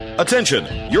Attention,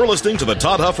 you're listening to the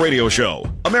Todd Huff Radio Show,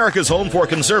 America's home for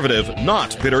conservative,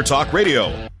 not bitter talk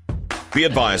radio. Be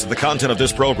advised that the content of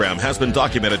this program has been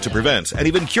documented to prevent and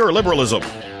even cure liberalism,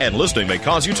 and listening may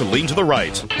cause you to lean to the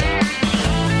right.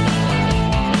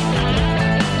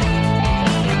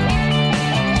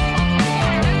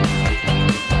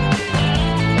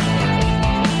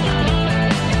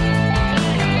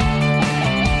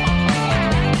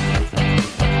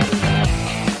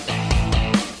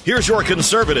 Here's your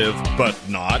conservative, but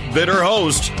not bitter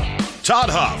host, Todd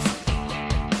Huff.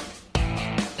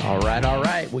 All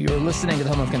right. Well, you're listening to the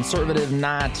home of conservative,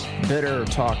 not bitter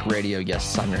talk radio.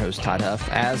 Yes, I'm your host, Todd Huff.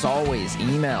 As always,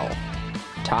 email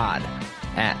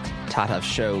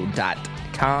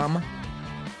todd@toddhuffshow.com.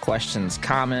 Questions,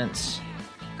 comments,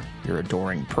 your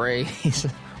adoring praise,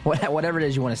 whatever it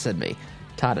is you want to send me.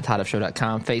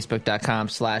 Todd@toddhuffshow.com,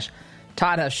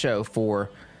 facebook.com/toddhuffshow for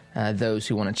those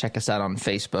who want to check us out on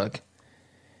Facebook.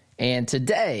 And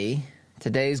today's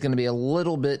going to be a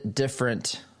little bit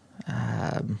different.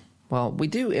 Well, we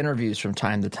do interviews from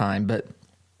time to time, but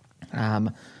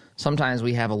sometimes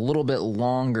we have a little bit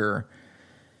longer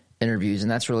interviews,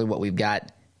 and that's really what we've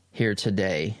got here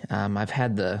today. I've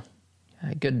had the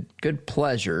good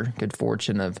pleasure, good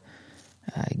fortune of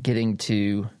getting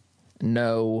to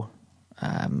know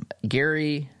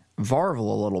Gary Varvel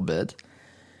a little bit.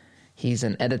 He's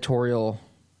an editorial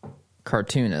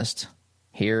cartoonist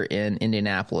here in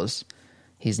Indianapolis.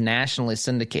 He's nationally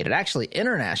syndicated, actually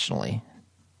internationally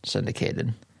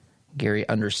syndicated. Gary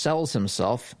undersells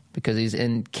himself because he's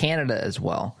in Canada as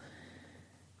well.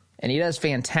 And he does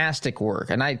fantastic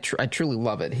work, and I truly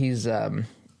love it. He's done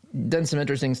some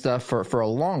interesting stuff for a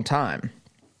long time,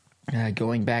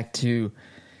 going back to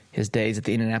his days at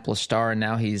the Indianapolis Star, and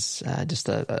now he's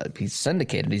he's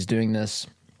syndicated. He's doing this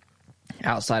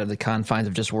outside of the confines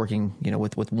of just working,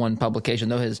 with one publication,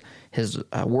 though his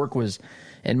work was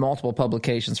in multiple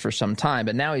publications for some time.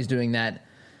 But now he's doing that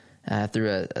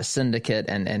through a syndicate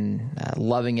and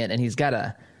loving it. And he's got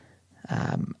a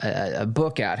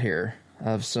book out here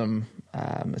of some,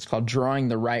 it's called Drawing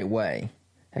the Right Way,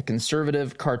 a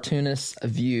conservative cartoonist's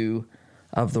view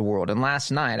of the world. And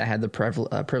last night I had the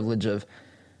privilege of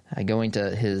going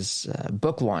to his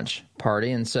book launch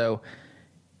party. And so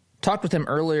talked with him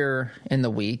earlier in the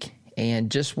week and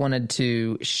just wanted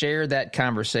to share that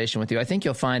conversation with you. I think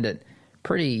you'll find it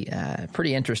pretty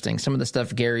interesting, some of the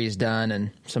stuff Gary's done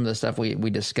and some of the stuff we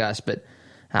discussed. But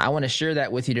I want to share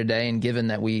that with you today, and given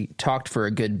that we talked for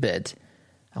a good bit,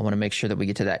 I want to make sure that we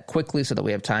get to that quickly so that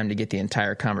we have time to get the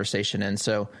entire conversation in.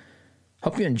 So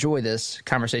hope you enjoy this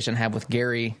conversation I have with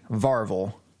Gary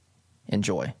Varvel.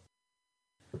 Enjoy.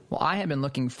 Well, I have been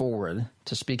looking forward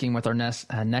to speaking with our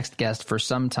next guest for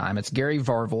some time. It's Gary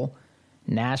Varvel,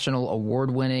 national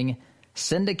award-winning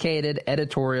syndicated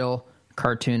editorial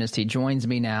cartoonist. He joins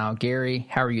me now. Gary,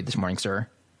 how are you this morning, sir?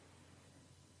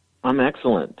 I'm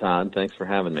excellent, Todd. Thanks for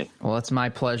having me. Well, it's my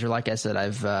pleasure. Like I said,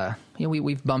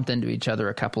 we've bumped into each other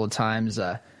a couple of times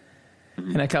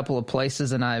in a couple of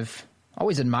places, and I've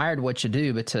always admired what you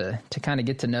do. But to kind of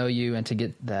get to know you and to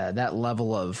get that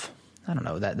level of, I don't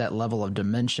know, that level of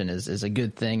dimension is a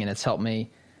good thing, and it's helped me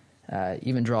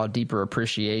even draw a deeper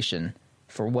appreciation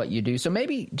for what you do. So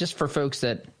maybe just for folks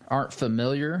that aren't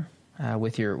familiar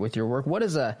with your work, what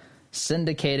is a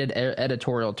syndicated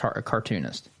editorial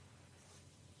cartoonist?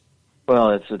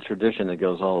 Well, it's a tradition that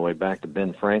goes all the way back to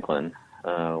Ben Franklin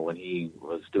when he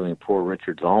was doing Poor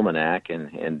Richard's Almanac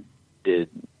and did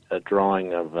a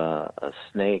drawing of a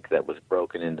snake that was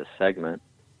broken into segment.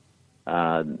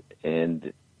 And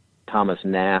Thomas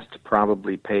Nast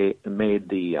probably made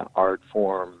the art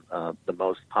form the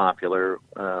most popular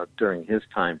during his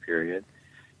time period.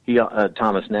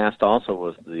 Thomas Nast also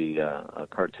was the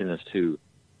cartoonist who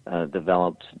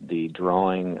developed the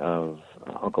drawing of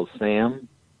Uncle Sam,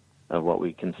 of what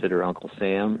we consider Uncle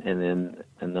Sam, and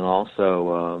then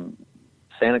also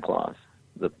Santa Claus,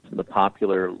 the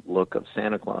popular look of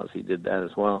Santa Claus. He did that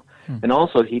as well. And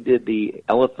also he did the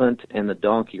elephant and the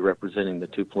donkey representing the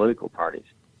two political parties.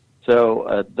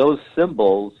 So those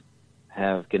symbols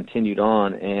have continued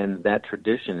on, and that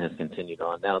tradition has continued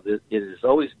on. Now, it has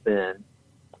always been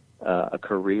a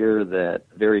career that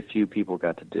very few people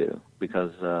got to do,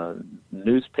 because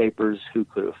newspapers who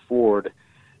could afford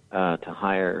to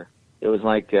hire, it was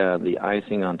like the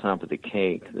icing on top of the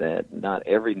cake that not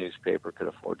every newspaper could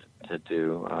afford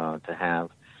to have.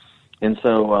 And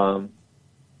so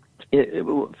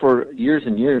for years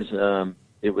and years,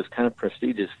 it was kind of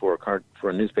prestigious for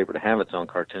a newspaper to have its own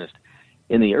cartoonist.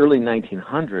 In the early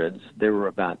 1900s, there were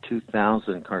about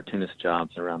 2,000 cartoonist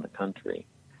jobs around the country,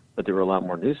 but there were a lot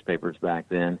more newspapers back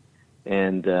then.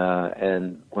 And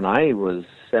when I was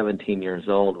 17 years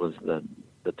old was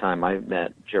the time I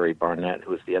met Jerry Barnett,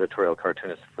 who was the editorial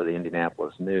cartoonist for the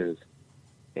Indianapolis News.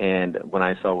 And when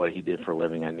I saw what he did for a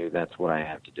living, I knew that's what I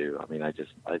have to do. I mean, I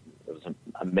was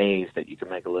amazed that you could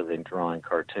make a living drawing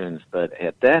cartoons. But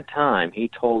at that time, he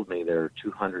told me there are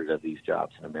 200 of these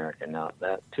jobs in America. Now,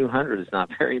 that 200 is not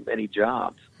very many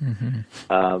jobs.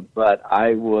 Mm-hmm. But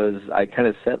I kind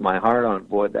of set my heart on,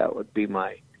 boy, that would be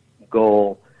my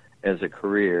goal as a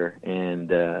career. And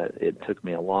it took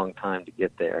me a long time to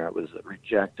get there. I was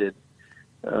rejected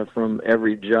from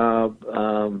every job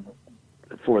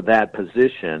for that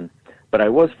position, but I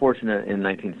was fortunate in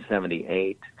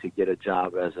 1978 to get a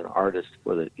job as an artist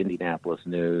for the Indianapolis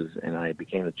News, and I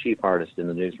became the chief artist in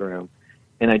the newsroom.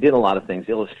 And I did a lot of things,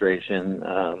 illustration.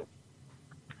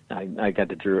 I got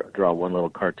to draw one little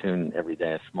cartoon every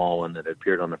day, a small one that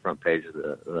appeared on the front page of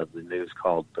the news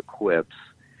called The Quips.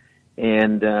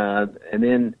 And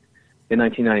then in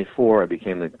 1994, I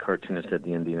became the cartoonist at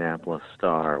the Indianapolis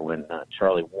Star when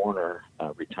Charlie Warner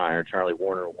retired. Charlie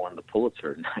Warner won the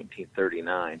Pulitzer in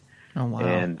 1939. Oh, wow.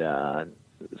 And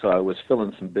so I was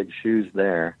filling some big shoes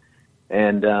there.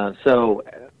 And so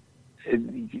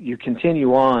you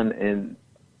continue on, and,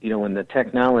 you know, when the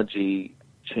technology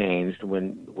changed,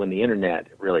 when the Internet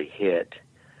really hit,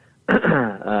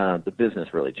 the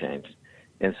business really changed.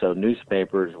 And so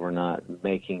newspapers were not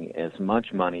making as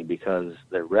much money because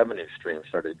their revenue stream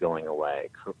started going away.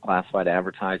 Classified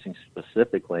advertising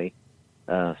specifically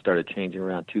started changing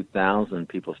around 2000.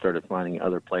 People started finding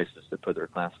other places to put their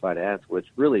classified ads, which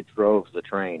really drove the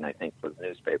train, I think, for the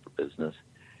newspaper business.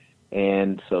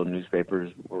 And so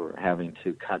newspapers were having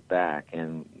to cut back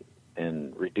and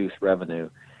reduce revenue.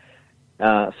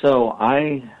 So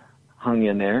I hung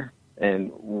in there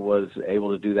and was able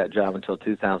to do that job until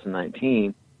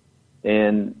 2019.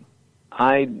 And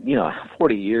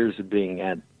 40 years of being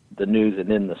at the News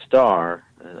and in the Star,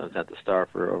 and I was at the Star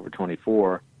for over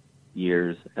 24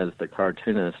 years as the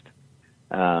cartoonist,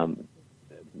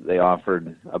 they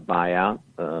offered a buyout,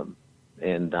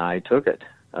 and I took it.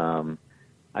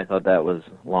 I thought that was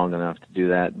long enough to do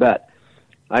that. But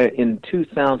in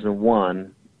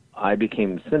 2001, I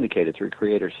became syndicated through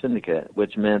Creator Syndicate,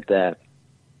 which meant that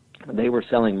they were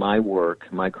selling my work,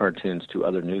 my cartoons, to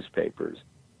other newspapers.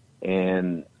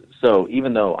 And so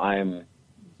even though I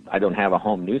don't have a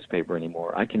home newspaper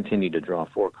anymore, I continue to draw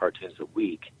 4 cartoons a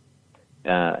week.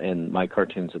 And my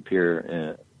cartoons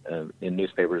appear in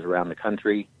newspapers around the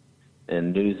country,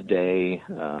 in Newsday,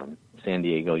 San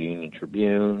Diego Union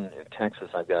Tribune. In Texas,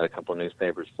 I've got a couple of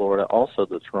newspapers. Florida, also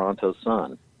the Toronto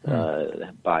Sun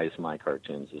buys my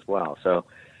cartoons as well. So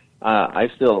I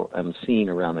still am seen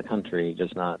around the country,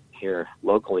 just not here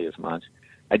locally as much.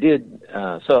 I did,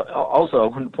 so also I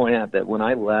want to point out that when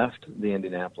I left the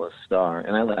Indianapolis Star,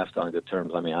 and I left on good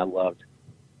terms, I mean, I loved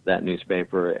that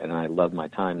newspaper and I loved my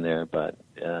time there, but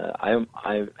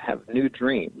I have new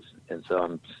dreams, and so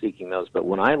I'm seeking those. But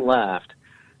when I left,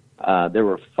 there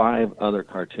were 5 other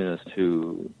cartoonists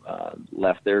who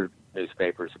left their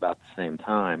newspapers about the same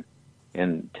time,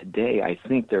 and today I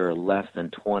think there are less than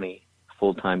 20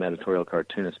 full-time editorial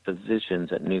cartoonist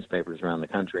positions at newspapers around the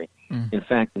country. In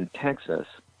fact, in Texas,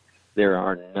 there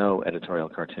are no editorial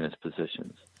cartoonist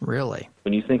positions. Really?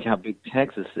 When you think how big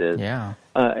Texas is. Yeah.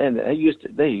 And they used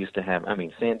to have,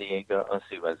 San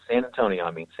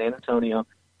Antonio,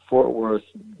 Fort Worth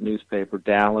newspaper,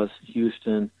 Dallas,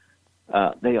 Houston,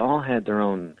 they all had their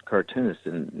own cartoonists,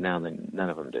 and now none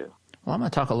of them do. Well, I'm going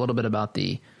to talk a little bit about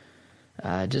the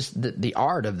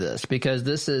art of this, because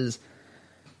this is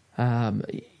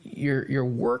your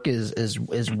work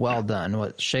is well done.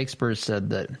 What Shakespeare said,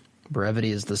 that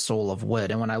brevity is the soul of wit.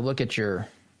 And when I look at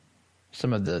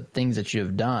some of the things that you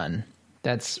have done,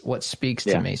 that's what speaks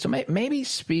to me. So maybe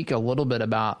speak a little bit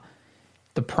about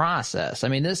the process. I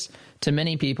mean, this, to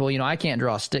many people, I can't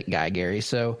draw a stick guy, Gary.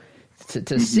 So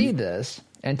to see this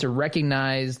and to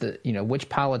recognize that, which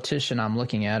politician I'm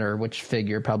looking at, or which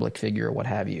public figure, or what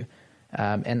have you,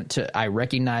 I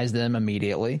recognize them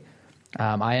immediately.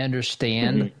 I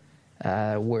understand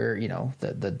where,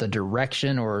 the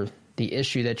direction or the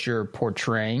issue that you're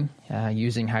portraying,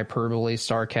 using hyperbole,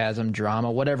 sarcasm,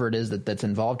 drama, whatever it is that's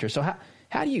involved here. So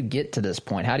how do you get to this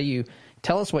point? How do you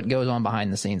tell us what goes on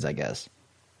behind the scenes, I guess?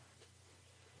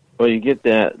 Well, you get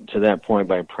to that point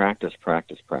by practice.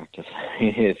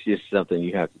 It's just something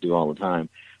you have to do all the time.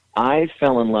 I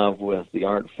fell in love with the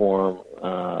art form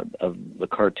of the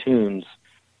cartoons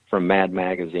from Mad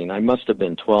Magazine. I must have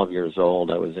been 12 years old.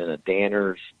 I was in a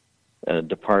Danner's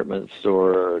department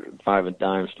store, 5 and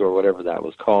Dime store, whatever that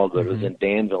was called, but it was in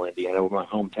Danville, Indiana, my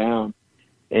hometown.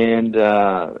 And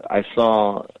I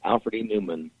saw Alfred E.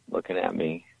 Newman looking at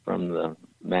me from the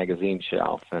magazine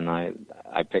shelf, and I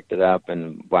picked it up,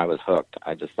 and I was hooked.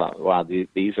 I just thought, wow,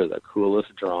 these are the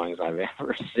coolest drawings I've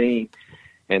ever seen.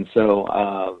 And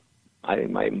so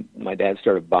my dad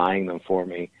started buying them for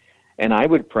me, and I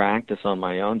would practice on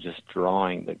my own just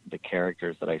drawing the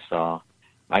characters that I saw.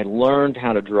 I learned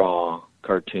how to draw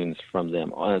cartoons from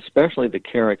them, especially the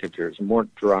caricatures.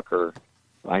 Mort Drucker,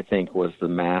 I think, was the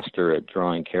master at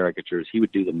drawing caricatures. He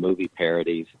would do the movie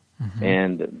parodies,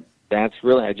 and that's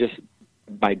really,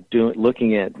 by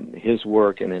looking at his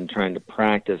work and then trying to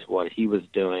practice what he was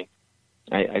doing,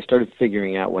 I started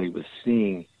figuring out what he was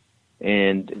seeing.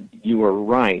 And you were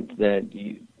right that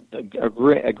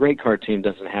a great cartoon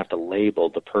doesn't have to label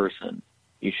the person.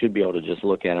 You should be able to just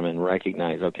look at him and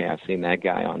recognize, okay, I've seen that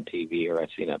guy on TV, or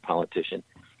I've seen that politician.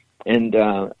 And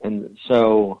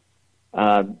so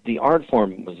the art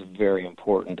form was very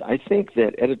important. I think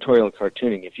that editorial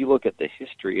cartooning, if you look at the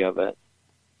history of it,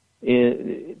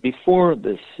 before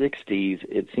the 60s,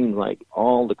 it seemed like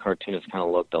all the cartoonists kind of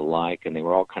looked alike, and they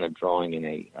were all kind of drawing in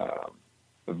a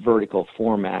vertical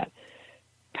format.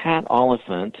 Pat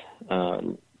Oliphant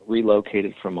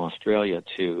relocated from Australia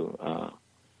to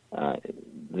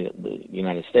the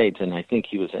United States, and I think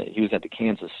he was at the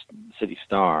Kansas City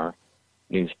Star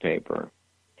newspaper,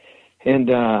 and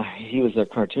he was a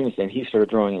cartoonist, and he started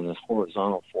drawing in this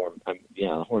horizontal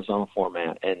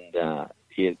format, and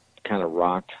he had kind of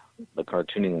rocked the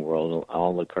cartooning world.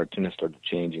 All the cartoonists started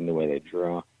changing the way they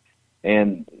draw,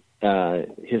 and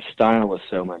his style was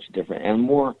so much different and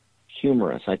more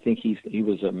humorous. I think he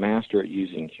was a master at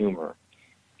using humor,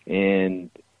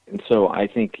 and so I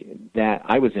think that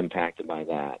I was impacted by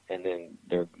that. And then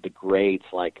the greats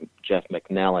like Jeff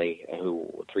McNally, who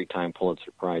 3-time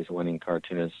Pulitzer Prize winning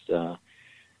cartoonist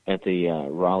at the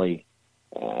Raleigh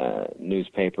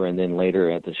newspaper, and then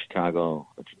later at the Chicago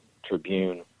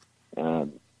Tribune.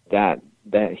 That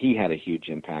he had a huge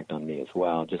impact on me as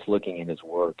well, just looking at his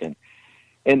work and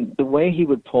the way he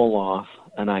would pull off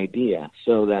an idea.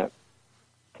 So that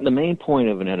the main point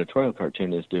of an editorial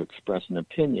cartoon is to express an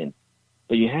opinion,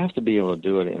 but you have to be able to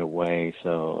do it in a way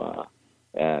so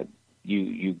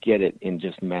you get it in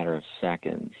just a matter of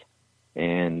seconds.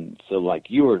 And so, like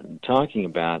you were talking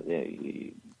about,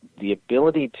 the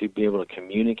ability to be able to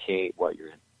communicate what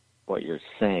you're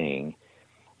saying,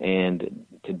 and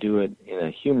to do it in a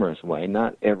humorous way.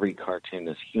 Not every cartoon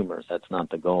is humorous. That's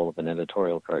not the goal of an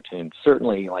editorial cartoon.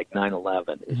 Certainly, like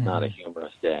 9/11 is not a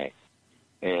humorous day,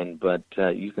 but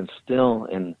you can still,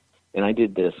 and I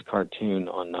did this cartoon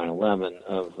on 9/11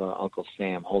 of Uncle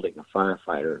Sam holding a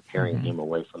firefighter, carrying him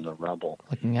away from the rubble.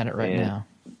 Looking at it right now.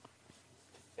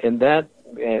 And that,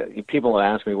 people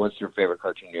ask me, what's your favorite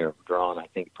cartoon you ever drawn? I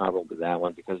think probably that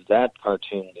one, because that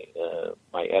cartoon,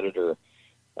 my editor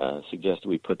suggested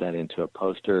we put that into a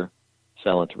poster,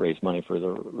 sell it to raise money for the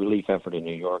relief effort in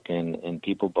New York, and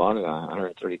people bought it.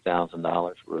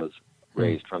 $130,000 was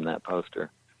raised from that poster.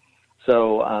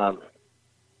 So,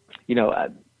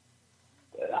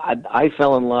 I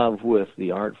fell in love with the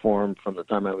art form from the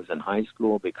time I was in high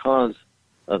school because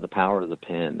of the power of the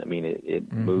pen. I mean,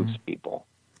 it moves people,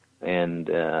 and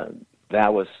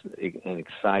that was an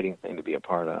exciting thing to be a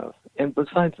part of. And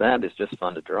besides that, it's just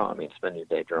fun to draw. I mean, spend your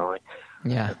day drawing.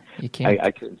 Yeah, you can't.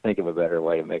 I couldn't think of a better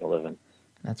way to make a living.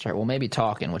 That's right. Well, maybe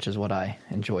talking, which is what I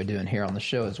enjoy doing here on the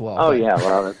show as well. Oh, yeah.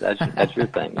 Well, that's your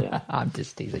thing, yeah. I'm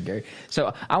just teasing, Gary.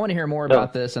 So I want to hear more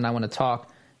about this, and I want to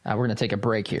talk. We're going to take a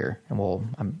break here, and I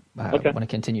want to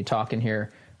continue talking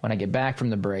here when I get back from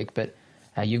the break. But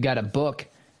you've got a book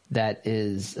that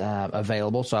is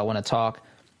available, so I want to talk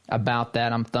about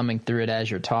that. I'm thumbing through it as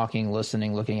you're talking,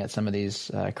 listening, looking at some of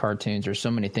these cartoons. There's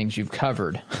so many things you've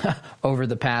covered over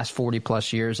the past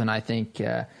 40-plus years, and I think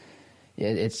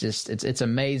it's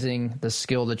amazing the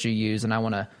skill that you use, and I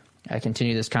want to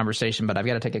continue this conversation, but I've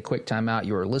got to take a quick time out.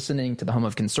 You are listening to the home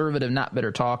of conservative, not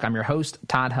bitter talk. I'm your host,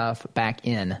 Todd Huff, back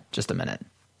in just a minute.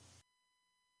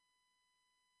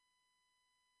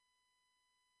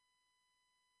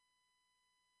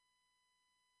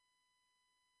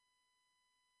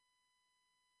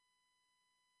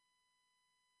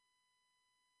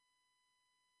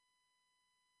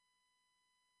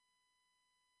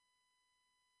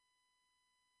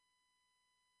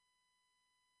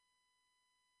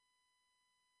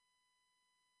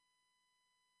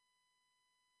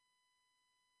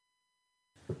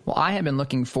 Well, I have been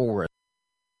looking forward.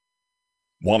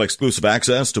 Want exclusive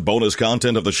access to bonus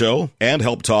content of the show and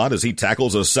help Todd as he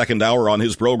tackles a second hour on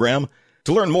his program?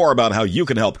 To learn more about how you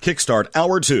can help kickstart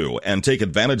Hour 2 and take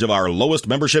advantage of our lowest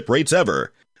membership rates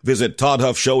ever, visit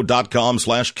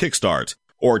ToddHuffShow.com/kickstart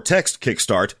or text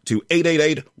Kickstart to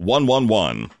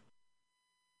 888-111.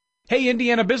 Hey,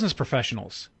 Indiana business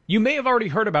professionals. You may have already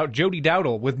heard about Jody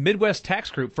Dowdle with Midwest Tax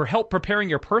Group for help preparing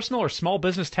your personal or small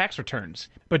business tax returns.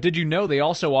 But did you know they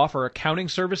also offer accounting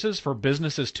services for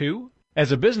businesses too?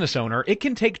 As a business owner, it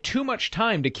can take too much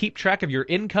time to keep track of your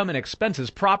income and expenses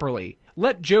properly.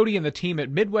 Let Jody and the team at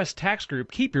Midwest Tax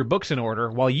Group keep your books in order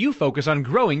while you focus on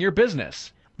growing your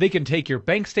business. They can take your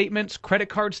bank statements, credit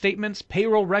card statements,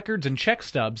 payroll records, and check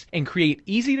stubs and create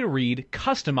easy-to-read,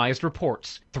 customized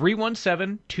reports.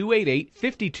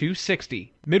 317-288-5260.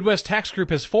 Midwest Tax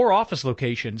Group has 4 office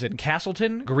locations in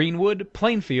Castleton, Greenwood,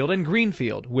 Plainfield, and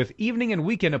Greenfield, with evening and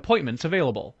weekend appointments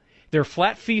available. Their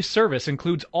flat fee service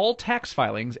includes all tax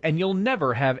filings, and you'll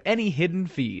never have any hidden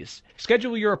fees.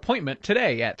 Schedule your appointment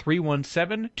today at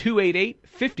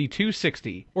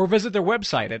 317-288-5260 or visit their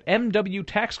website at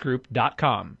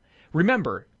mwtaxgroup.com.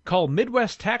 Remember, call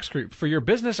Midwest Tax Group for your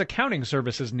business accounting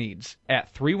services needs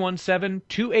at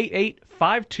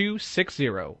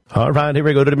 317-288-5260. All right, here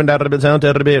we go. $100 down,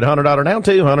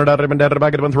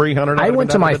 $200 $300. I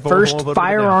went to my first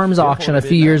firearms auction a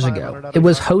few years ago. It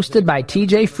was hosted by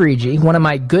TJ Freege, one of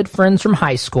my good friends from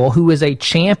high school, who is a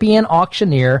champion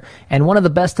auctioneer and one of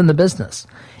the best in the business.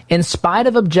 In spite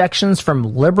of objections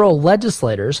from liberal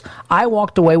legislators, I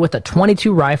walked away with a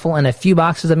 .22 rifle and a few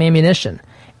boxes of ammunition.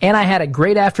 And I had a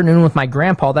great afternoon with my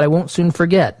grandpa that I won't soon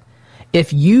forget.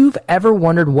 If you've ever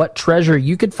wondered what treasure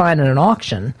you could find in an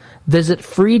auction, visit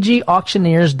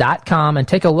FreegeAuctioneers.com and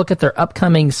take a look at their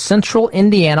upcoming Central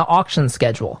Indiana auction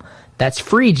schedule. That's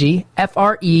Freege,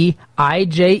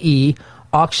 F-R-E-I-J-E,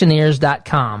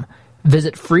 auctioneers.com.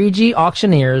 Visit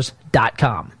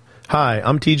FreegeAuctioneers.com. Hi,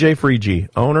 I'm TJ Freege,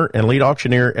 owner and lead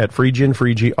auctioneer at Freege &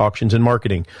 Freege Auctions and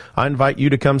Marketing. I invite you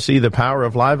to come see the power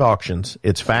of live auctions.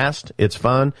 It's fast, it's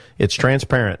fun, it's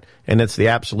transparent, and it's the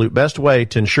absolute best way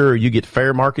to ensure you get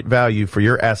fair market value for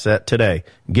your asset today.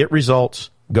 Get results,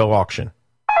 go auction.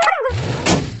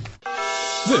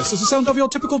 This is the sound of your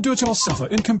typical do-it-yourselfer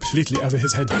in completely over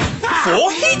his head.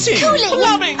 For heating, cooling,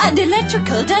 plumbing, and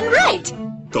electrical done right.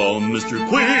 Call Mr.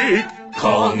 Quick.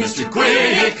 Call Mr.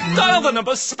 Quick. Dial the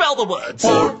number, spell the words.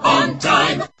 For on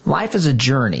time. Life is a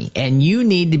journey, and you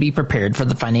need to be prepared for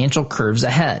the financial curves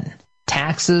ahead.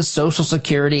 Taxes, Social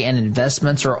Security, and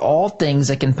investments are all things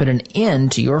that can put an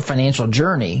end to your financial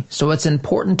journey, so it's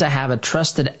important to have a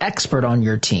trusted expert on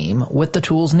your team with the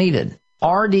tools needed.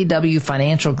 RDW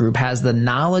Financial Group has the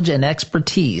knowledge and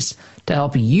expertise to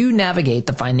help you navigate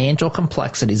the financial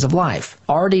complexities of life.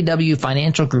 RDW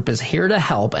Financial Group is here to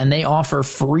help, and they offer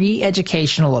free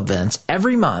educational events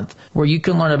every month where you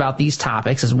can learn about these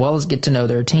topics as well as get to know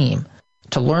their team.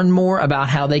 To learn more about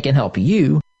how they can help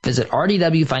you, visit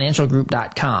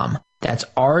rdwfinancialgroup.com. That's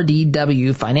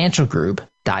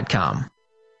rdwfinancialgroup.com.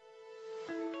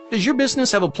 Does your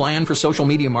business have a plan for social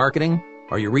media marketing?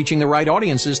 Are you reaching the right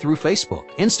audiences through Facebook,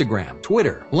 Instagram,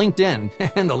 Twitter,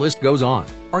 LinkedIn, and the list goes on?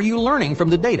 Are you learning from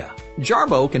the data?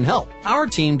 Jarbo can help. Our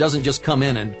team doesn't just come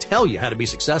in and tell you how to be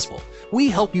successful. We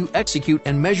help you execute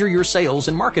and measure your sales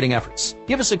and marketing efforts.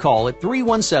 Give us a call at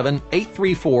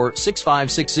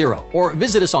 317-834-6560 or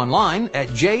visit us online at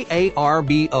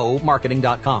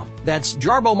jarbomarketing.com. That's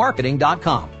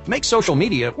jarbomarketing.com. Make social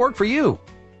media work for you.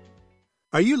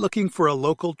 Are you looking for a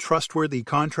local, trustworthy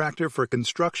contractor for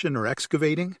construction or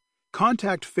excavating?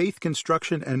 Contact Faith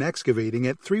Construction and Excavating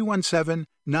at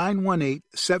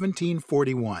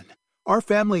 317-918-1741. Our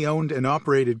family-owned and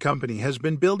operated company has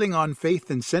been building on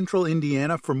faith in Central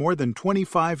Indiana for more than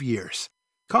 25 years.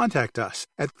 Contact us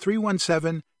at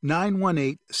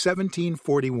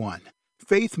 317-918-1741.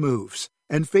 Faith moves,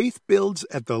 and Faith builds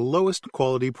at the lowest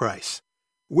quality price.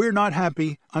 We're not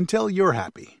happy until you're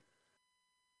happy.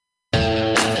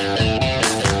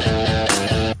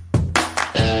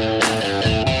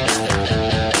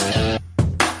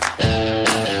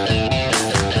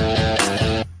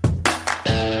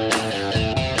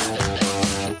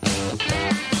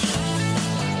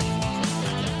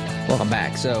 Welcome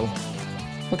back. So,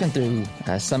 looking through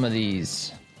some of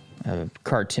these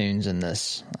cartoons in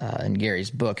this in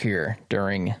Gary's book here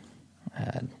during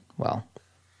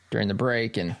the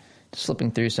break, and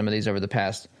slipping through some of these over the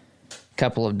past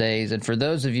couple of days. And for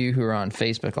those of you who are on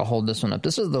Facebook, I'll hold this one up.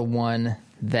 This is the one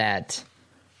that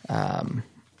that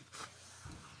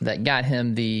got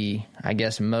him the, I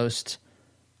guess, most.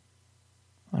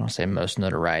 I don't say most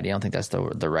notoriety. I don't think that's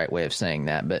the right way of saying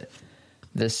that, but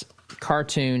this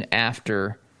cartoon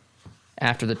after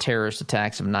the terrorist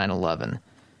attacks of 9/11.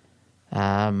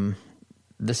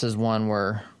 This is one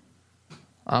where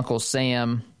Uncle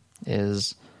Sam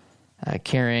is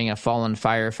carrying a fallen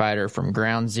firefighter from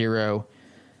Ground Zero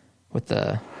with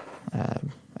a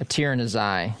a tear in his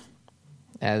eye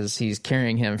as he's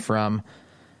carrying him from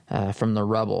the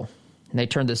rubble. And they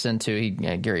turned this into,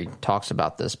 Gary talks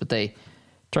about this, but they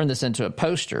turned this into a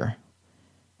poster,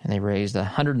 and they raised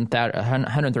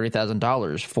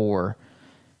 $130,000 for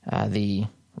the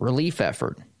relief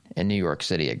effort in New York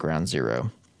City at Ground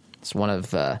Zero. It's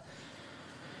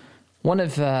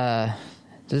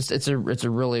it's a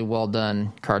really well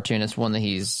done cartoon. It's one that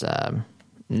he's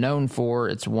known for.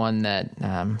 It's one that,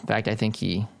 in fact, I think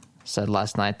he said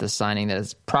last night, the signing, that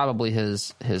it's probably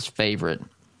his favorite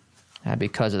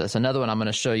because of this. Another one I'm going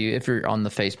to show you if you're on the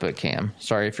Facebook cam.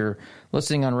 Sorry, if you're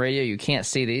listening on radio, you can't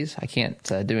see these. I can't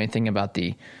do anything about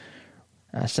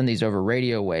send these over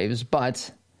radio waves,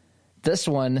 but this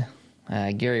one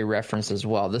Gary referenced as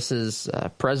well. This is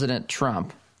President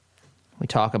Trump. We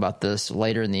talk about this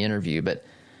later in the interview, but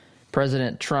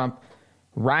President Trump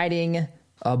riding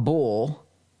a bull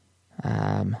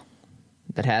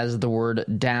that has the word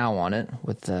Dow on it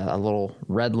with a little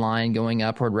red line going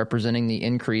upward representing the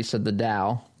increase of the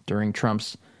Dow during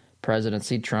Trump's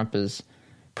presidency. Trump is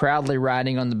proudly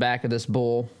riding on the back of this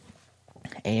bull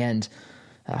and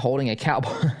holding a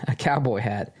cowboy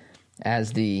hat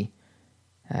as the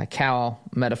cow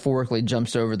metaphorically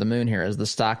jumps over the moon here as the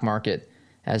stock market,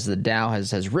 as the Dow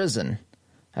has risen.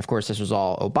 Of course, this was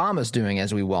all Obama's doing,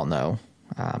 as we well know,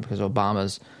 because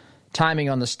Obama's timing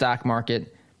on the stock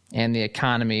market and the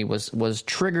economy was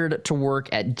triggered to work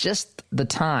at just the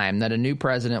time that a new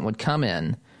president would come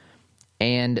in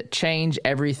and change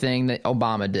everything that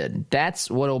Obama did. That's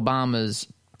what Obama's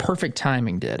perfect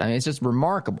timing did. I mean, it's just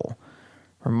remarkable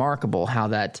how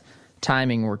that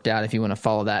timing worked out if you want to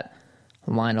follow that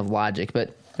line of logic.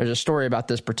 But there's a story about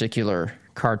this particular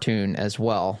cartoon as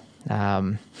well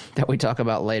that we talk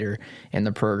about later in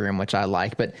the program, which I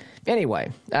like. But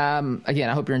anyway, again,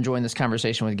 I hope you're enjoying this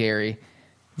conversation with Gary.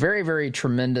 Very, very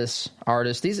tremendous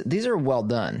artist. These are well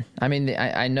done. I mean,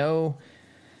 I know,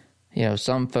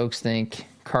 some folks think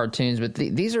cartoons, but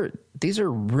these are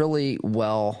really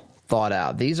well thought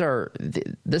out.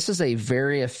 This is a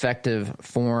very effective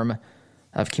form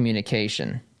of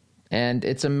communication, and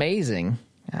it's amazing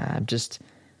just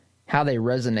how they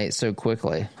resonate so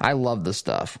quickly. I love the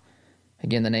stuff.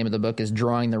 Again, the name of the book is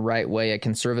Drawing the Right Way, A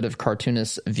Conservative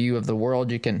Cartoonist's View of the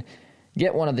World. You can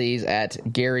get one of these at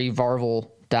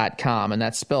GaryVarvel.com, and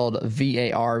that's spelled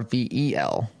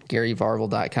Varvel,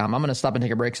 GaryVarvel.com. I'm going to stop and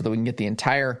take a break so that we can get the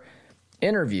entire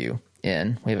interview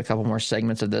in. We have a couple more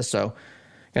segments of this, so I'm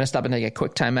going to stop and take a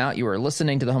quick time out. You are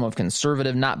listening to the home of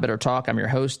conservative, not bitter talk. I'm your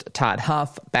host, Todd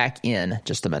Huff. Back in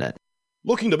just a minute.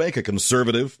 Looking to make a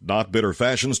conservative, not bitter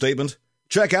fashion statement?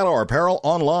 Check out our apparel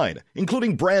online,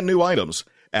 including brand new items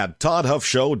at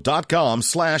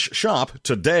toddhuffshow.com/shop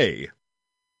today.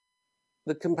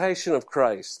 The compassion of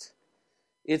Christ.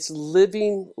 It's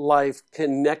living life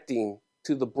connecting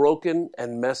to the broken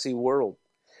and messy world.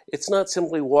 It's not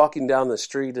simply walking down the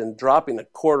street and dropping a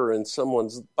quarter in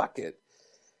someone's bucket.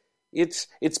 It's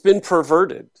been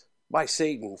perverted by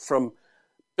Satan from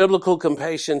biblical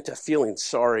compassion to feeling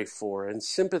sorry for, and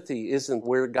sympathy isn't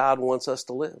where God wants us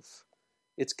to live.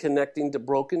 It's connecting to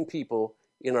broken people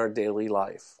in our daily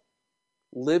life.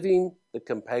 Living the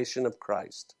compassion of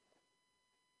Christ.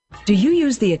 Do you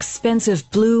use the expensive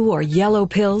blue or yellow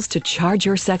pills to charge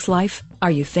your sex life?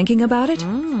 Are you thinking about it?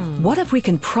 What if we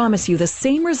can promise you the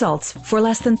same results for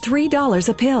less than $3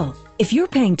 a pill? If you're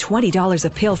paying $20 a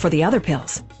pill for the other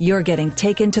pills, you're getting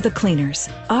taken to the cleaners.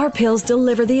 Our pills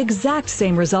deliver the exact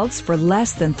same results for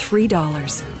less than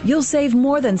 $3. You'll save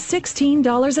more than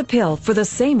 $16 a pill for the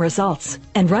same results.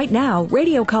 And right now,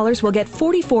 radio callers will get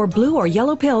 44 blue or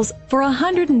yellow pills for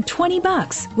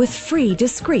 $120 with free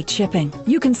discreet shipping.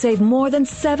 You can save more than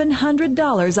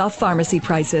 $700 off pharmacy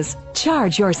prices.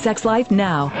 Charge your sex life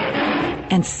now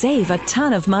and save a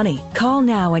ton of money. Call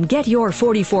now and get your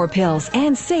 44 pills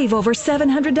and save over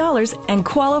 $700 and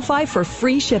qualify for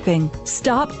free shipping.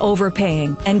 Stop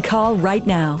overpaying and call right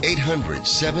now.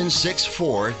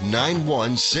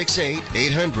 800-764-9168.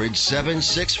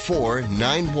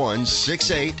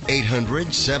 800-764-9168.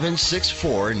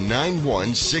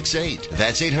 800-764-9168.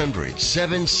 That's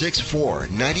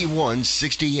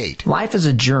 800-764-9168. Life is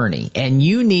a journey, and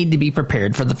you need to be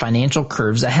prepared for the financial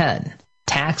curves ahead.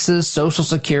 Taxes, Social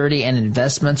Security, and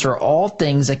investments are all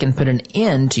things that can put an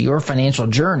end to your financial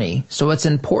journey, so it's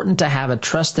important to have a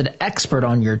trusted expert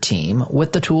on your team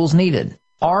with the tools needed.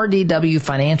 RDW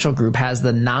Financial Group has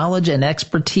the knowledge and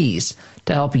expertise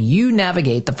to help you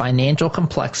navigate the financial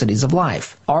complexities of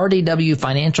life. RDW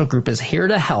Financial Group is here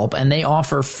to help, and they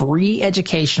offer free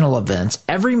educational events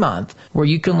every month where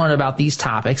you can learn about these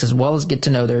topics as well as get to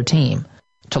know their team.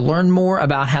 To learn more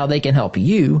about how they can help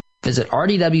you, Visit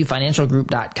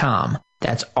rdwfinancialgroup.com.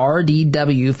 That's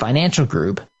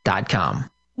rdwfinancialgroup.com.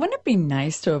 Wouldn't it be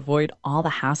nice to avoid all the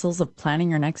hassles of planning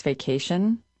your next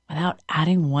vacation without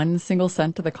adding 1 single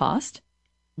cent to the cost?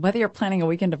 Whether you're planning a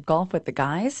weekend of golf with the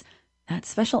guys, that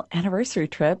special anniversary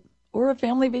trip, or a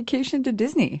family vacation to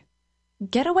Disney,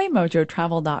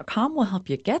 GetawayMojoTravel.com will help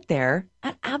you get there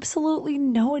at absolutely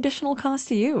no additional cost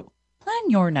to you. Plan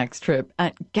your next trip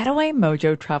at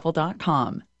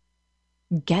GetawayMojoTravel.com.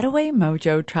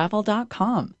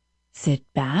 GetawayMojoTravel.com.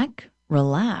 Sit back,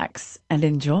 relax, and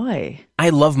enjoy.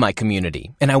 I love my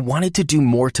community, and I wanted to do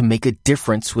more to make a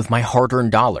difference with my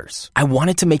hard-earned dollars. I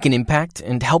wanted to make an impact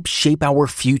and help shape our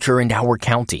future and our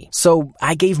county. So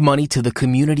I gave money to the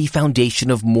Community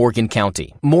Foundation of Morgan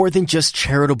County. More than just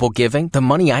charitable giving, the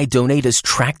money I donate is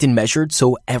tracked and measured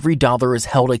so every dollar is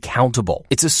held accountable.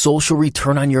 It's a social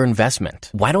return on your investment.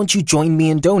 Why don't you join me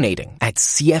in donating at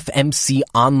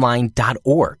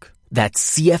cfmconline.org?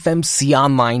 That's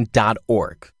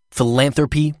cfmconline.org.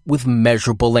 Philanthropy with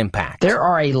measurable impact. There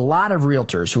are a lot of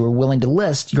realtors who are willing to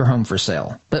list your home for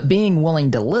sale, but being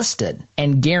willing to list it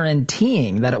and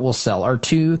guaranteeing that it will sell are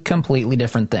two completely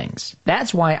different things.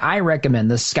 That's why I recommend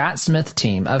the Scott Smith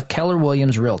team of Keller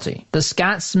Williams Realty. The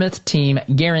Scott Smith team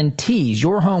guarantees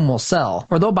your home will sell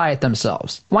or they'll buy it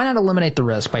themselves. Why not eliminate the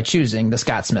risk by choosing the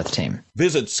Scott Smith team?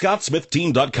 Visit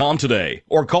scottsmithteam.com today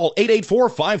or call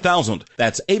 884-5000.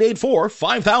 That's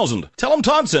 884-5000. Tell them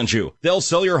Todd sent you. They'll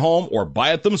sell your home or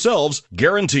buy it themselves,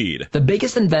 guaranteed. The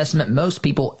biggest investment most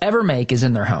people ever make is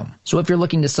in their home. So if you're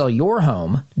looking to sell your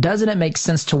home, doesn't it make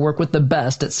sense to work with the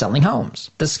best at selling homes?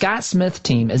 The Scott Smith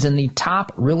team is in the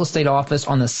top real estate office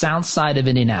on the south side of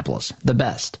Indianapolis, the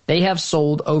best. They have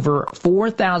sold over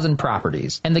 4,000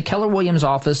 properties, and the Keller Williams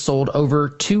office sold over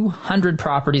 200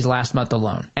 properties last month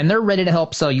alone. And they're ready to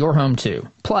help sell your home too.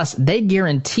 Plus, they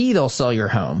guarantee they'll sell your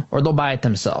home or they'll buy it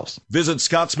themselves. Visit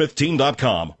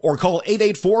scottsmithteam.com or call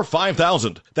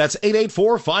 884-5000. That's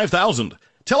 884-5000.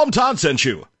 Tell them Todd sent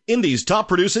you. Indy's top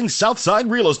producing Southside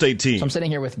real estate team. So I'm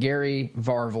sitting here with Gary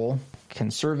Varvel,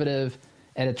 conservative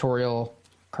editorial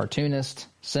cartoonist,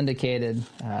 syndicated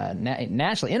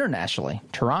nationally, internationally.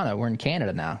 Toronto, we're in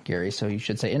Canada now, Gary, so you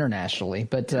should say internationally.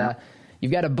 But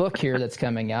you've got a book here that's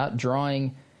coming out,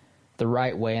 Drawing the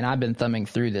Right Way, and I've been thumbing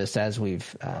through this as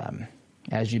we've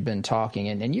as you've been talking,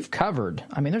 and you've covered.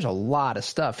 I mean, there's a lot of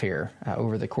stuff here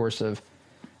over the course of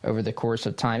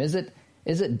time. Is it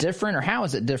different, or how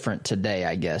is it different today,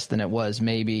 I guess, than it was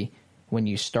maybe when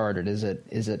you started? Is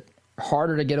it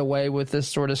harder to get away with this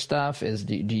sort of stuff? Do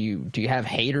you have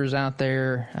haters out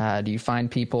there? Do you find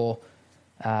people?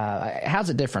 How's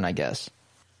it different, I guess?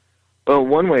 Well,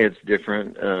 one way it's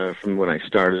different from when I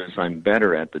started is I'm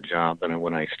better at the job than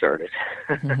when I started.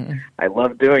 Mm-hmm. I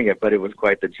love doing it, but it was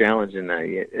quite the challenge, and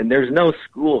there's no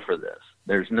school for this.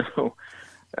 There's no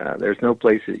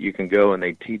place that you can go and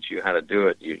they teach you how to do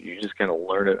it. You just kind of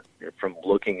learn it from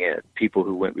looking at people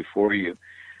who went before you.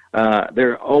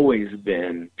 There have always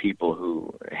been people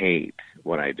who hate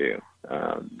what I do.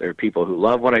 There are people who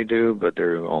love what I do, but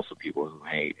there are also people who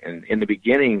hate. And in the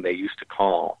beginning, they used to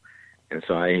call. And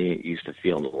so I used to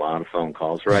field a lot of phone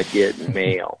calls, or I'd get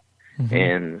mail. Mm-hmm.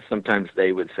 And sometimes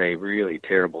they would say really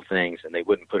terrible things, and they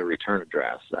wouldn't put a return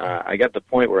address. I got to the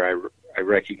point where I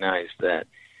recognized that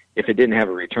if it didn't have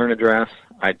a return address,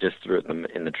 I just threw it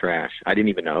in the trash. I didn't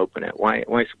even open it. Why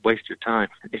waste your time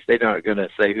if they're not going to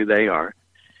say who they are?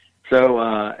 So,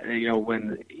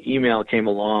 when email came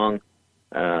along,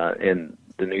 and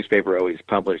the newspaper always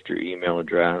published your email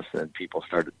address, and people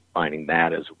started finding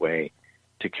that as a way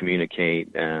to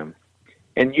communicate. And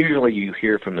usually you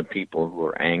hear from the people who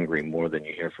are angry more than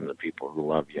you hear from the people who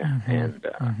love you. Mm-hmm. And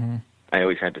I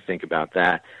always had to think about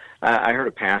that. I heard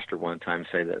a pastor one time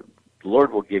say that the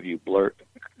Lord will give you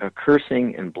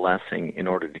cursing and blessing in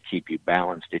order to keep you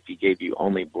balanced. If he gave you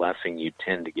only blessing, you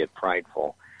tend to get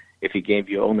prideful. If he gave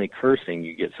you only cursing,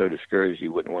 you get so discouraged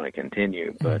you wouldn't want to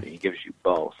continue, but he gives you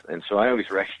both. And so I always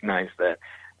recognize that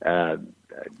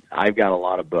I've got a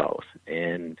lot of both.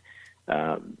 And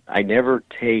I never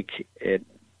take it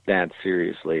that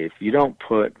seriously. If you don't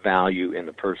put value in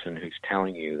the person who's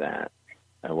telling you that,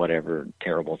 whatever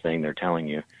terrible thing they're telling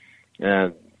you,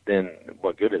 then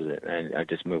what good is it? I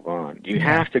just move on. You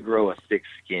have to grow a thick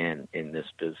skin in this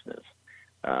business.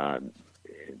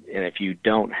 And if you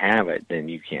don't have it, then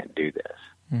you can't do this.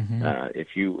 Mm-hmm.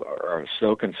 If you are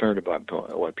so concerned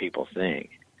about what people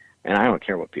think, and I don't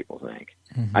care what people think.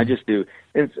 Mm-hmm. I just do.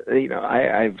 It's,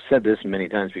 I've said this many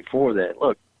times before that,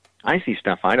 look, I see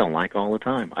stuff I don't like all the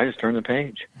time. I just turn the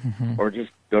page or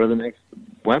just go to the next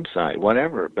website,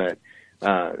 whatever. But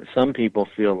some people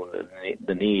feel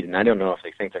the need, and I don't know if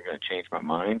they think they're going to change my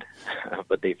mind,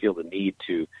 but they feel the need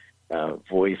to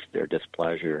voice their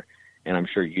displeasure, and I'm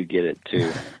sure you get it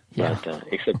too. Yeah. But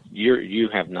except you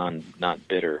have not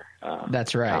bitter.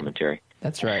 That's right. Commentary.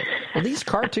 That's right. Well, these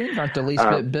cartoons aren't the least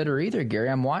bit bitter either, Gary.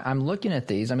 I'm looking at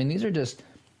these. I mean, these are just.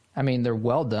 I mean, they're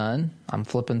well done. I'm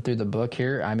flipping through the book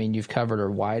here. I mean, you've covered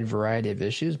a wide variety of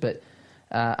issues, but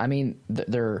I mean,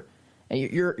 they're.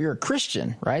 You're a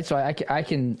Christian, right? So I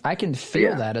can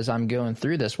feel that as I'm going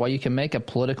through this. While you can make a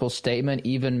political statement,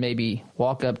 even maybe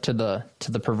walk up to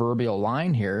the proverbial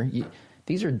line here,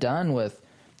 these are done with.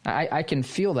 I can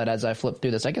feel that as I flip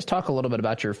through this. I guess talk a little bit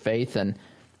about your faith and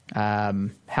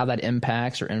how that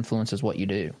impacts or influences what you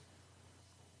do.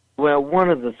 Well, one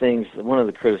of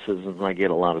the criticisms I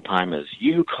get a lot of time is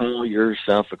you call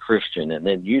yourself a Christian and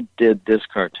then you did this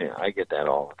cartoon. I get that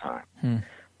all the time.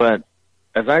 But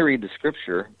as I read the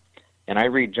scripture, and I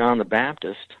read John the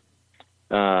Baptist,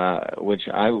 which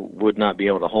I would not be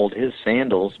able to hold his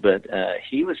sandals, but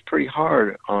he was pretty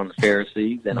hard on the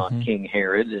Pharisees and on King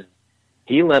Herod, and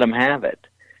he let him have it.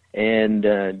 And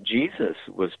Jesus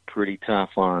was pretty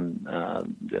tough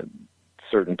on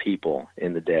certain people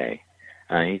in the day.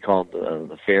 He called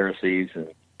the Pharisees, and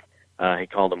he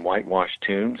called them whitewashed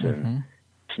tombs and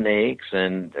snakes,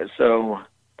 and so.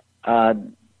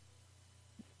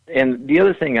 And the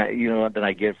other thing that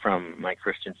I get from my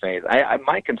Christian faith,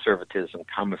 my conservatism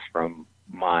comes from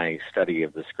my study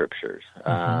of the scriptures.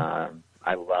 I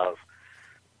love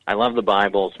the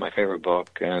Bible. It's my favorite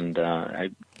book, and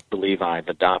I believe I've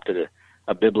adopted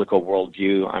a biblical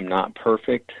worldview. I'm not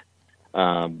perfect,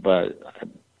 but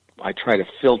I try to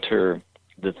filter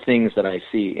the things that I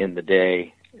see in the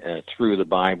day through the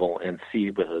Bible and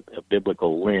see with a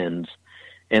biblical lens,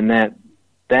 and that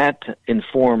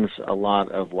informs a lot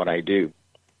of what I do.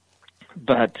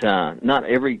 But not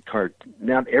every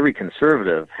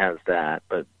conservative has that,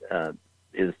 but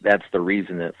that's the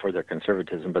reason for their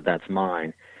conservatism, but that's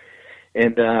mine.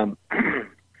 And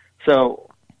so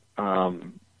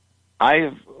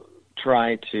I've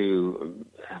tried to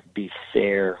be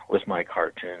fair with my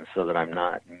cartoons so that I'm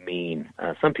not mean.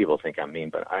 Some people think I'm mean,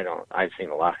 but I don't. I've seen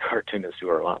a lot of cartoonists who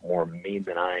are a lot more mean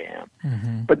than I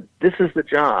am. But this is the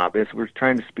job. We're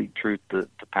trying to speak truth to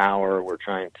power. We're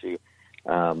trying to.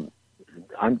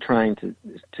 I'm trying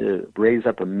to raise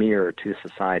up a mirror to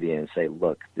society and say,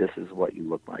 look, this is what you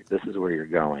look like. This is where you're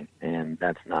going, and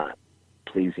that's not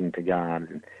pleasing to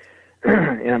God.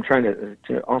 And I'm trying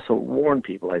to also warn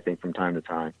people, I think, from time to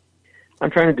time. I'm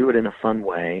trying to do it in a fun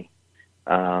way.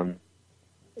 But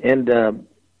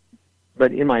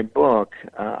in my book,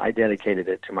 I dedicated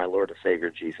it to my Lord and Savior,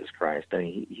 Jesus Christ. I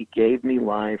mean, he gave me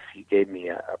life. He gave me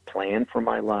a plan for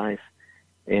my life.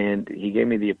 And he gave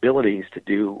me the abilities to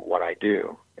do what I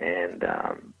do. And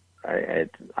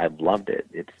I've loved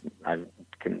it. I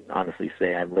can honestly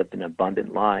say I've lived an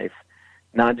abundant life,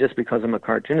 not just because I'm a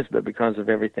cartoonist, but because of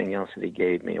everything else that he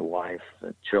gave me, a wife,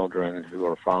 children who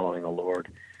are following the Lord.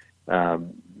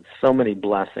 So many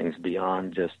blessings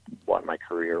beyond just what my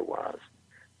career was.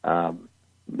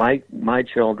 My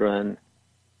children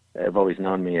have always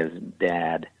known me as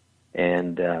Dad,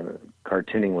 and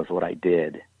cartooning was what I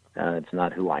did. It's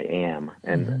not who I am.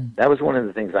 And that was one of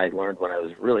the things I learned when I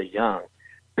was really young.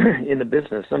 In the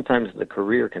business, sometimes the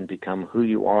career can become who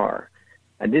you are.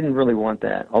 I didn't really want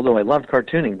that. Although I loved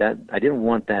cartooning, that I didn't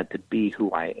want that to be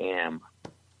who I am.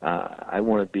 I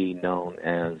want to be known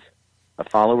as a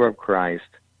follower of Christ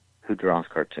who draws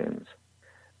cartoons.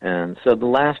 And so the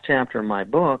last chapter of my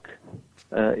book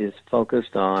is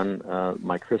focused on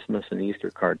my Christmas and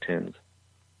Easter cartoons.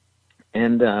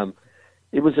 And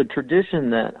it was a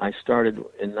tradition that I started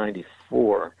in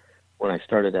 '94 when I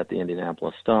started at the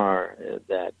Indianapolis Star,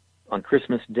 that on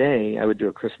Christmas Day I would do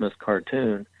a Christmas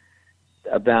cartoon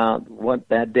about what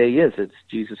that day is. It's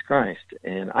Jesus Christ.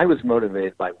 And I was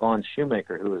motivated by Vaughn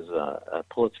Shoemaker, who was a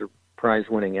Pulitzer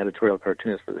Prize-winning editorial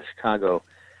cartoonist for the Chicago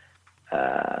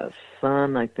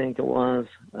Sun, I think it was.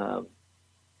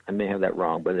 I may have that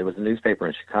wrong, but it was a newspaper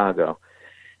in Chicago.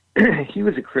 He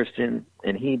was a Christian,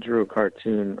 and he drew a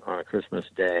cartoon on a Christmas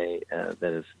day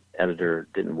that his editor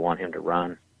didn't want him to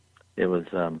run. It was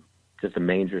just a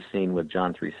manger scene with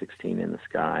John 3:16 in the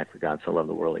sky. For God so loved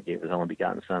the world, he gave his only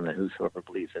begotten Son, that whosoever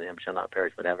believes in him shall not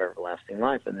perish but have everlasting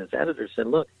life. And his editor said,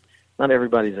 look, not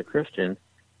everybody's a Christian,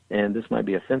 and this might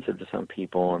be offensive to some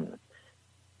people. And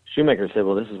Shoemaker said,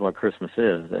 well, this is what Christmas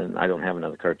is, and I don't have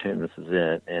another cartoon. This is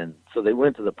it. And so they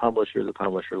went to the publisher. The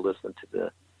publisher listened to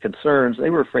the concerns. They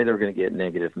were afraid they were going to get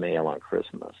negative mail on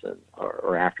Christmas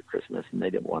or after Christmas, and they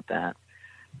didn't want that.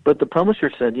 But the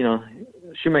publisher said,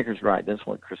 Shoemaker's right. That's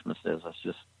what Christmas is. Let's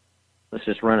just let's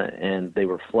just run it. And they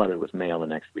were flooded with mail the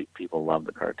next week. People loved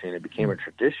the cartoon. It became a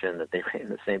tradition that they ran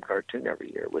the same cartoon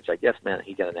every year, which I guess meant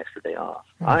he got an extra day off.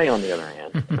 I, on the other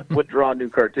hand, would draw a new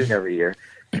cartoon every year.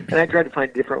 And I tried to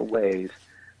find different ways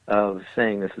of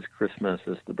saying this is Christmas,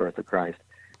 this is the birth of Christ.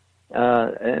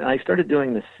 And I started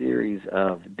doing this series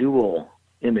of dual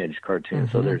image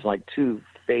cartoons. So there's like two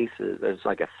faces. There's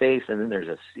like a face, and then there's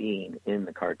a scene in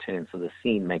the cartoon. So the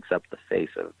scene makes up the face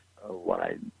of what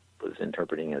I was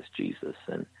interpreting as Jesus,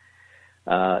 and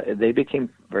they became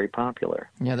very popular.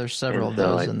 Yeah, there's several of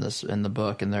those in the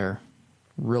book, and they're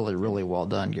really, really well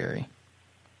done, Gary.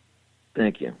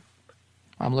 Thank you.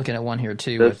 I'm looking at one here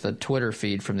too with the Twitter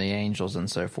feed from the Angels and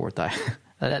so forth.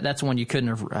 That's one you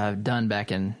couldn't have done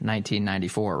back in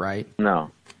 1994, right?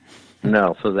 No.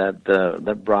 So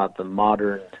that brought the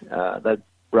modern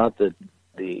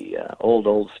the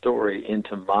old story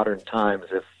into modern times.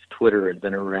 If Twitter had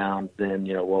been around, then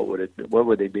what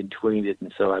would they been tweeted?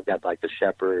 And so I've got like the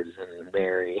shepherds and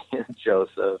Mary and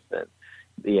Joseph and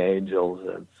the angels,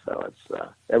 and so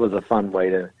it was a fun way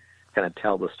to kind of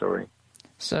tell the story.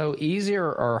 So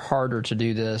easier or harder to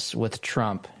do this with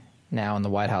Trump now in the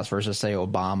White House versus, say,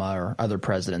 Obama or other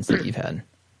presidents that you've had?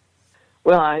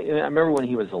 Well, I remember when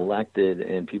he was elected,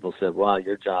 and people said, "Wow,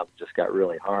 your job just got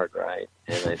really hard, right?"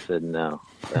 And I said, "No,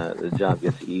 the job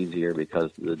gets easier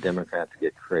because the Democrats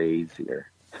get crazier."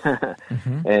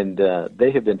 And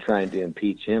they have been trying to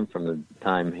impeach him from the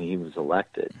time he was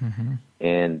elected.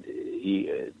 And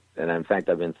in fact,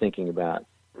 I've been thinking about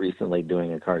recently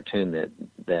doing a cartoon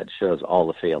that shows all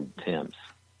the failed attempts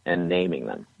and naming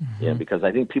them. Because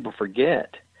I think people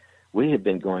forget we have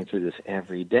been going through this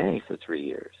every day for 3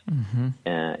 years.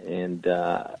 And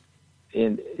the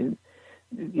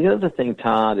thing,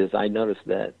 Todd, is I noticed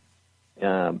that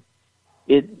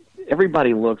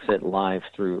everybody looks at life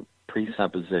through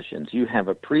presuppositions. You have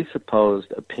a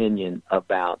presupposed opinion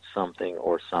about something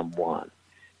or someone.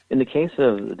 In the case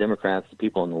of the Democrats, the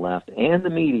people on the left, and the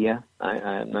media,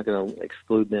 I'm not going to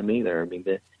exclude them either. I mean,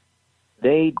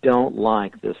 they don't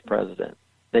like this president.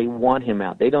 They want him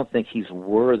out. They don't think he's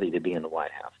worthy to be in the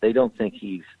White House. They don't think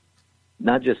he's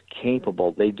not just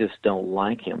capable, they just don't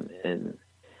like him. And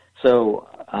so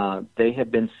they have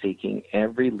been seeking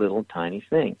every little tiny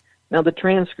thing. Now, the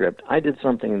transcript, I did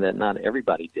something that not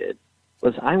everybody did,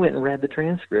 was I went and read the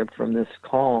transcript from this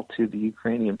call to the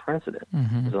Ukrainian president,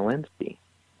 Zelensky.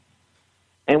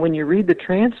 And when you read the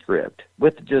transcript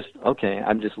with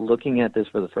I'm just looking at this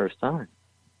for the first time,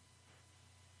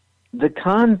 the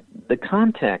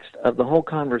context of the whole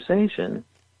conversation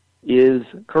is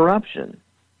corruption.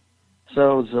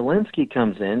 So Zelensky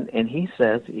comes in and he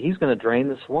says he's going to drain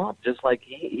the swamp, just like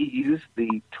he used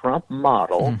the Trump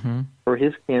model for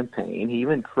his campaign. He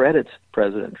even credits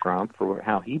President Trump for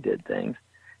how he did things,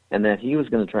 and that he was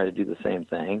going to try to do the same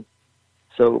thing.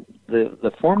 So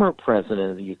the former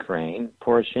president of Ukraine,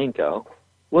 Poroshenko,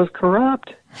 was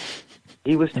corrupt.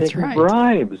 He was taking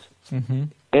bribes.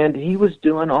 And he was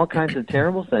doing all kinds of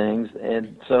terrible things.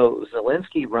 And so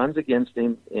Zelensky runs against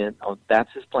him, and that's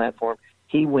his platform.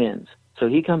 He wins. So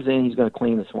he comes in, he's going to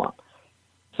clean the swamp.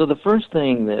 So the first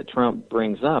thing that Trump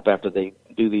brings up after they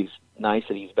do these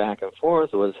niceties back and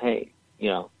forth was, hey,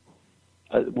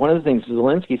 one of the things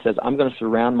Zelensky says, I'm going to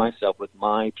surround myself with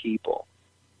my people.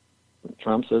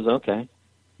 Trump says, okay,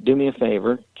 do me a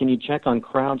favor. Can you check on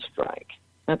CrowdStrike?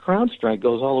 Now, CrowdStrike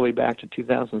goes all the way back to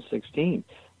 2016.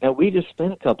 Now, we just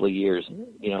spent a couple of years,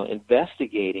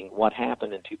 investigating what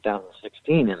happened in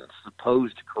 2016 and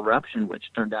supposed corruption,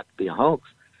 which turned out to be a hoax.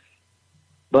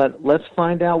 But let's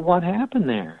find out what happened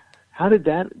there. How did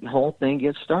that whole thing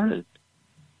get started?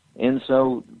 And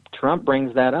so Trump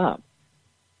brings that up.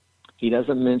 He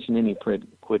doesn't mention any quid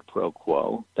pro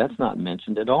quo. That's not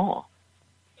mentioned at all.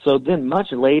 So then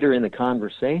much later in the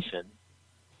conversation,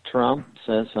 Trump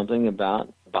says something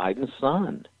about Biden's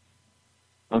son.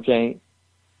 Okay,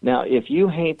 now if you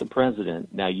hate the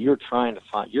president, now you're trying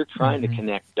to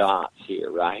connect dots here,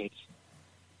 right?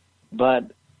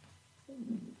 But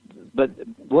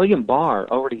William Barr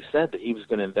already said that he was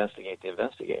going to investigate the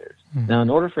investigators. Now, in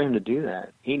order for him to do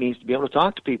that, he needs to be able to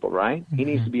talk to people, right? He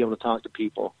needs to be able to talk to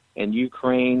people. And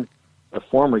Ukraine, or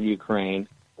former Ukraine,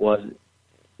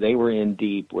 they were in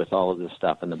deep with all of this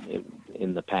stuff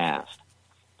in the past.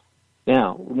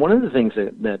 Now, one of the things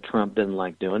that Trump doesn't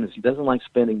like doing is he doesn't like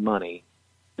spending money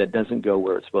that doesn't go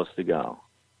where it's supposed to go.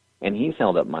 And he's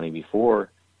held up money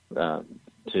before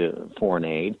to foreign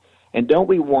aid. And don't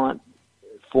we want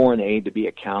foreign aid to be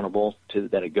accountable to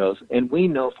that it goes? And we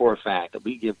know for a fact that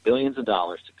we give billions of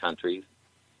dollars to countries,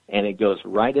 and it goes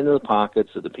right into the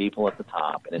pockets of the people at the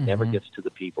top, and it never gets to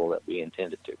the people that we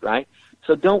intended to, right?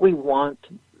 So don't we want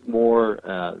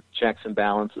more checks and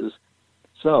balances.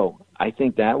 So I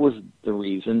think that was the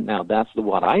reason. Now, that's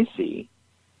what I see.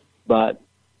 But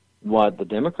what the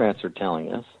Democrats are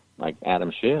telling us, like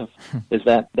Adam Schiff, is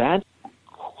that that's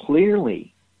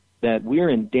clearly that we're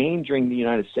endangering the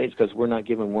United States because we're not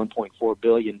giving $1.4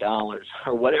 billion or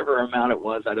whatever amount it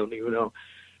was, I don't even know,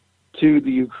 to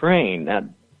the Ukraine. Now,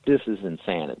 this is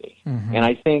insanity. Mm-hmm. And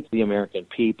I think the American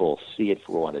people see it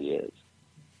for what it is.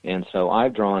 And so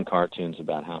I've drawn cartoons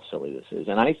about how silly this is.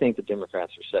 And I think the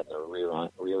Democrats are setting their rear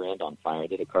end on fire. I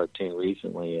did a cartoon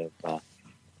recently of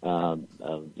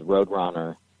the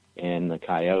Roadrunner and the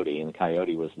Coyote, and the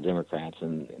Coyote was the Democrats.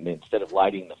 And instead of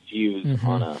lighting the fuse mm-hmm.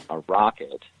 on a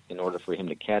rocket in order for him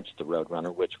to catch the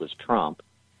Roadrunner, which was Trump,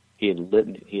 he had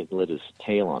lit his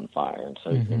tail on fire, and so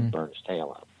mm-hmm. he can burn his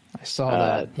tail out. I saw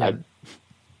that. Yeah.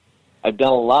 I've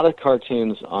done a lot of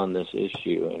cartoons on this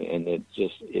issue, and it's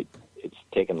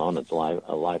taken on a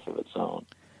life of its own.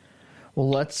 Well,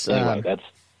 let's. Anyway, that's.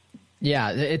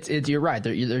 Yeah, it's you're right.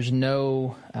 There's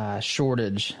no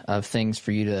shortage of things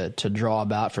for you to draw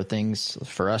about, for things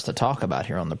for us to talk about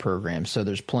here on the program. So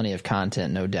there's plenty of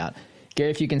content, no doubt. Gary,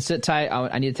 if you can sit tight,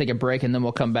 I need to take a break, and then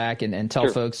we'll come back and tell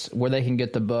sure. folks where they can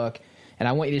get the book. And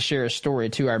I want you to share a story,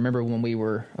 too. I remember when we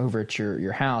were over at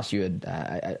your house, you had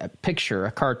a picture,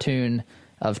 a cartoon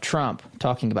of Trump.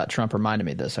 Talking about Trump reminded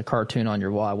me of this, a cartoon on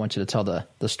your wall. I want you to tell the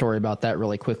story about that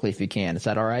really quickly if you can. Is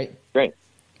that all right? Great.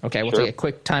 Okay, we'll take a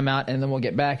quick timeout, and then we'll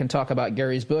get back and talk about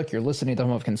Gary's book. You're listening to the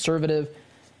Home of Conservative,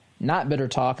 Not Bitter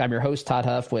Talk. I'm your host, Todd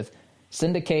Huff, with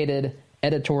syndicated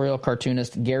editorial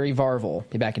cartoonist Gary Varvel.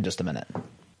 Be back in just a minute.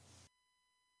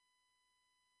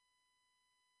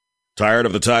 Tired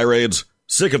of the tirades?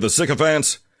 Sick of the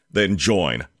sycophants? Then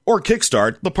join or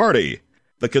kickstart the party,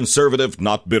 the Conservative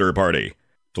Not Bitter Party.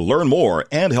 To learn more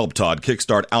and help Todd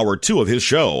kickstart Hour 2 of his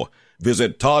show,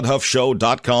 visit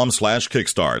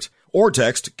toddhuffshow.com/kickstart or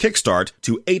text kickstart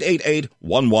to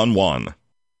 888-111.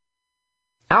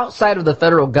 Outside of the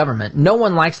federal government, no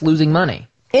one likes losing money.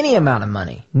 Any amount of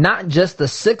money, not just the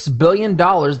 $6 billion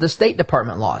the State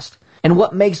Department lost. And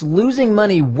what makes losing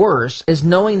money worse is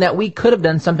knowing that we could have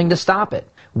done something to stop it.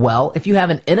 Well, if you have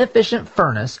an inefficient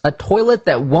furnace, a toilet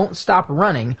that won't stop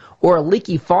running, or a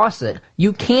leaky faucet,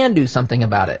 you can do something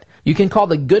about it. You can call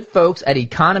the good folks at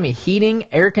Economy Heating,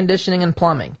 Air Conditioning, and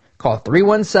Plumbing. Call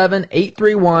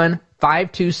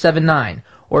 317-831-5279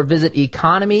 or visit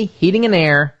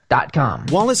economyheatingandair.com.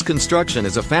 Wallace Construction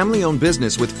is a family-owned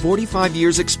business with 45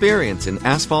 years' experience in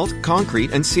asphalt,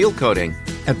 concrete, and seal coating.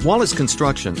 At Wallace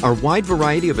Construction, our wide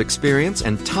variety of experience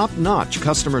and top-notch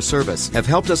customer service have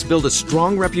helped us build a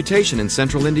strong reputation in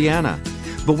central Indiana.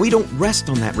 But we don't rest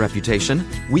on that reputation.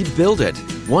 We build it,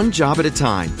 one job at a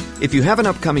time. If you have an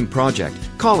upcoming project,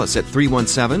 call us at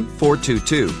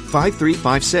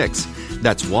 317-422-5356.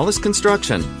 That's Wallace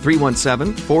Construction,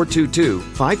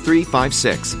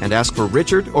 317-422-5356, and ask for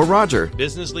Richard or Roger.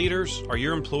 Business leaders, are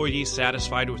your employees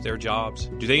satisfied with their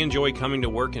jobs? Do they enjoy coming to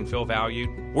work and feel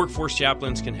valued? Workforce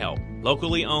Chaplains can help.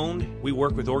 Locally owned, we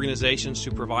work with organizations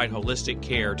to provide holistic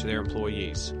care to their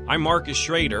employees. I'm Marcus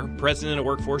Schrader, president of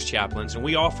Workforce Chaplains, and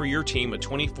we offer your team a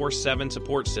 24/7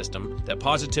 support system that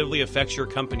positively affects your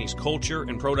company's culture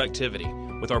and productivity.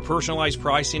 With our personalized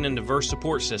pricing and diverse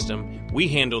support system, we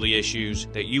handle the issues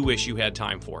that you wish you had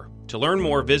time for. To learn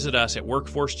more, visit us at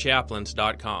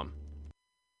workforcechaplains.com.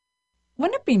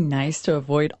 Wouldn't it be nice to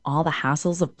avoid all the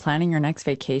hassles of planning your next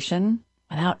vacation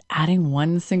without adding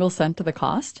one single cent to the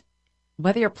cost?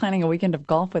 Whether you're planning a weekend of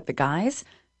golf with the guys,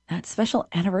 that special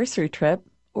anniversary trip,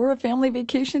 or a family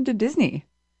vacation to Disney,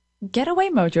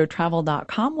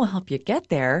 GetawayMojoTravel.com will help you get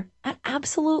there at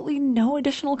absolutely no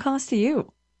additional cost to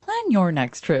you. Plan your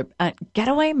next trip at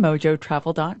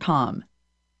GetawayMojoTravel.com.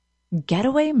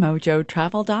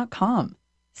 GetawayMojoTravel.com.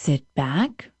 Sit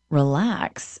back,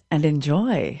 relax, and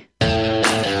enjoy.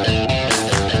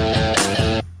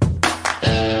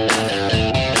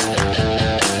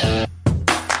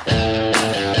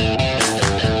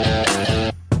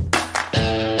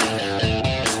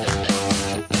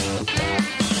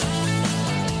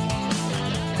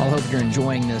 I hope you're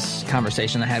enjoying this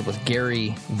conversation I had with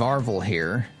Gary Varvel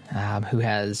here, who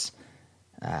has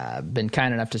been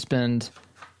kind enough to spend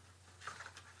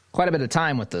quite a bit of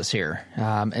time with us here.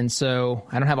 And so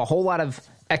I don't have a whole lot of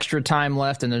extra time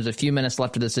left, and there's a few minutes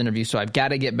left of this interview, so I've got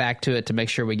to get back to it to make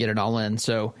sure we get it all in.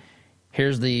 So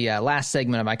here's the last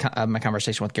segment of my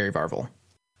conversation with Gary Varvel. I'm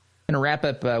going to wrap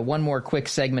up one more quick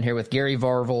segment here with Gary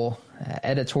Varvel,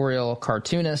 editorial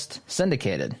cartoonist,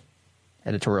 syndicated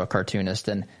editorial cartoonist,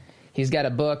 and he's got a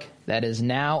book that is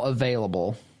now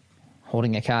available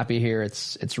holding a copy here.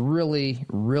 It's really,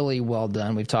 really well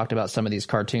done. We've talked about some of these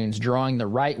cartoons, drawing the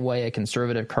right way, a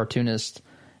conservative cartoonist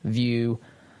view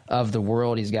of the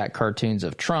world. He's got cartoons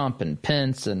of Trump and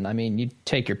Pence, and I mean, you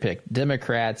take your pick.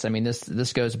 Democrats. I mean,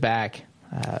 this goes back.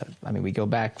 We go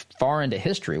back far into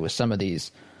history with some of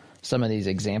these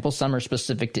examples. Some are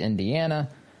specific to Indiana,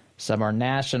 some are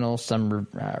national, some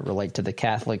relate to the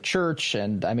Catholic Church,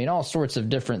 and I mean, all sorts of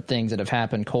different things that have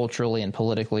happened culturally and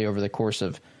politically over the course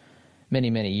of many,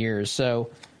 many years. So,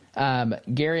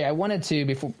 Gary, I wanted to,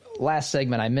 before last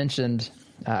segment, I mentioned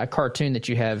a cartoon that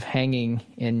you have hanging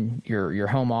in your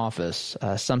home office,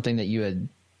 something that you had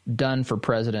done for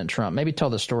President Trump. Maybe tell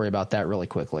the story about that really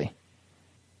quickly.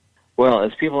 Well,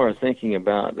 as people are thinking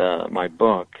about my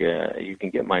book, you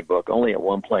can get my book only at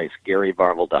one place,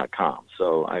 GaryVarvel.com.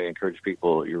 So I encourage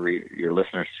people, your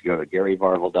listeners, to go to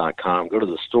GaryVarvel.com, go to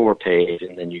the store page,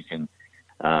 and then you can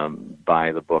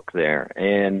buy the book there.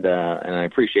 And I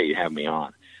appreciate you having me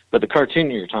on. But the cartoon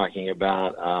you're talking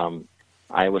about,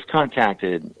 I was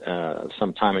contacted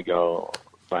some time ago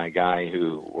by a guy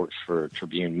who works for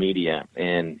Tribune Media,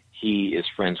 and he is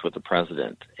friends with the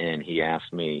president. And he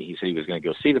asked me, he said he was going to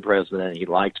go see the president. He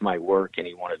liked my work, and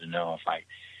he wanted to know if I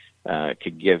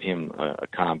could give him a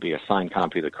signed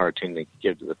copy of the cartoon to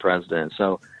give to the president.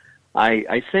 So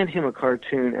I sent him a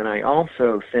cartoon, and I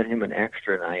also sent him an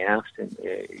extra, and I asked him,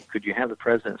 could you have the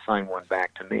president sign one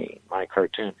back to me, my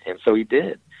cartoon? And so he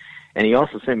did. And he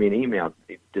also sent me an email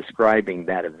describing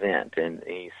that event, and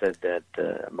he said that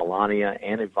Melania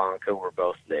and Ivanka were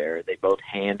both there. They both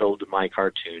handled my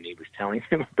cartoon. He was telling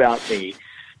them about me,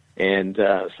 and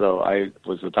so I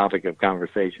was the topic of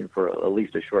conversation for at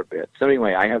least a short bit. So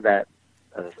anyway, I have that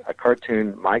a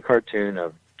cartoon, my cartoon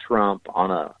of Trump on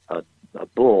a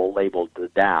bull labeled the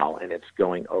Dow, and it's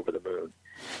going over the moon.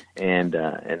 And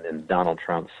then Donald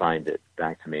Trump signed it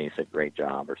back to me. He said, "Great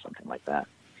job," or something like that.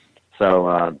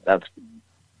 So that's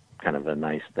kind of a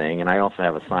nice thing. And I also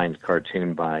have a signed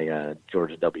cartoon by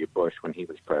George W. Bush when he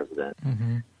was president.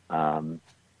 Mm-hmm.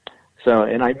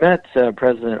 And I met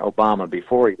President Obama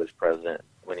before he was president,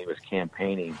 when he was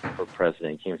campaigning for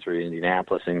president. He came through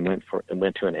Indianapolis and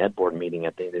went to an Ed Board meeting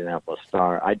at the Indianapolis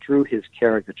Star. I drew his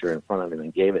caricature in front of him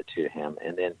and gave it to him.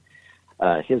 And then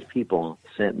his people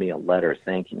sent me a letter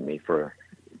thanking me for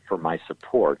my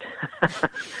support.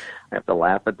 I have to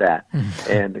laugh at that,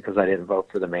 and because I didn't vote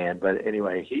for the man. But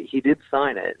anyway, he did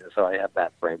sign it, and so I have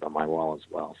that framed on my wall as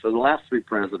well. So the last three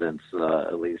presidents,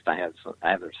 at least, I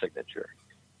have their signature,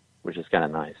 which is kind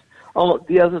of nice. Oh,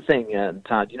 the other thing,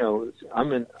 Todd,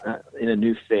 I'm in a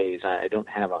new phase. I don't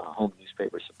have a home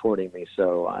newspaper supporting me,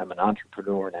 so I'm an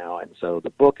entrepreneur now, and so the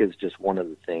book is just one of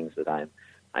the things that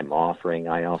I'm offering.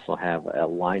 I also have a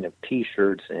line of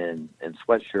T-shirts and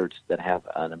sweatshirts that have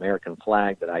an American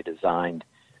flag that I designed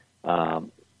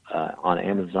on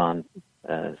Amazon.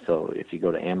 So if you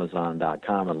go to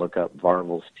Amazon.com and look up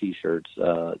Varvel's T-shirts,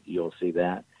 you'll see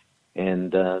that.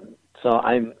 And so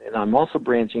I'm also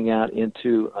branching out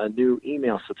into a new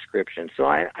email subscription. So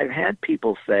I've had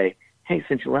people say, "Hey,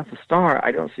 since you left the Star,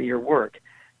 I don't see your work."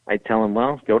 I tell them,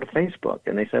 "Well, go to Facebook."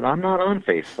 And they said, "I'm not on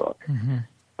Facebook." Mm-hmm.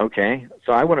 Okay,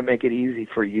 so I want to make it easy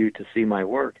for you to see my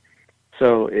work.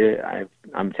 So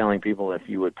I'm telling people, if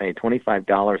you would pay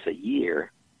 $25 a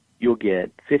year, you'll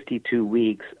get 52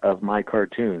 weeks of my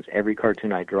cartoons, every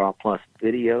cartoon I draw, plus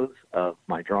videos of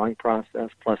my drawing process,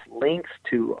 plus links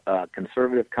to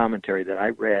conservative commentary that I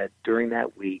read during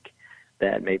that week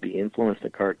that maybe influenced a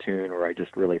cartoon or I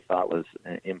just really thought was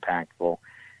impactful.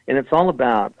 And it's all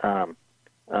about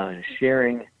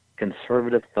sharing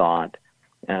conservative thought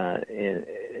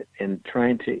and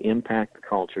trying to impact the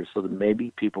culture so that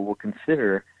maybe people will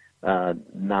consider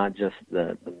not just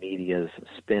the media's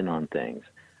spin on things.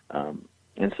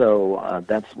 And so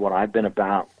that's what I've been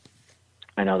about.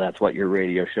 I know that's what your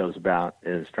radio show's about,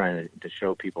 is trying to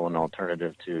show people an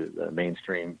alternative to the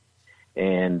mainstream.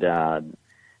 And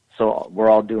so we're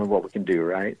all doing what we can do,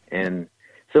 right? And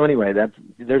so anyway,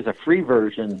 there's a free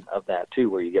version of that too,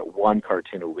 where you get one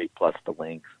cartoon a week plus the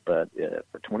links. But for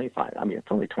it's only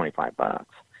 $25.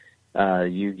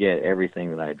 You get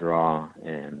everything that I draw,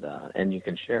 and you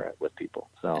can share it with people.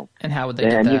 So and how would they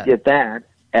get that? And you get that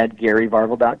at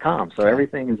GaryVarvel.com. So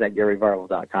everything is at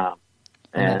GaryVarvel.com.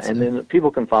 And then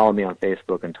people can follow me on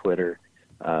Facebook and Twitter.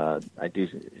 I do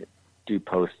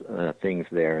post things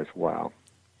there as well.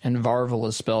 And Varvel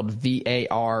is spelled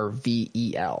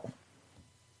Varvel.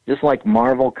 Just like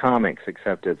Marvel Comics,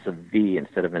 except it's a V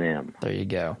instead of an M. There you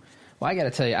go. Well, I got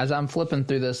to tell you, as I'm flipping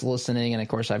through this, listening, and of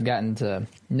course I've gotten to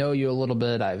know you a little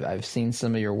bit. I've seen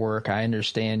some of your work. I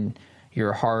understand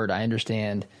your heart. I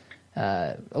understand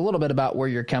a little bit about where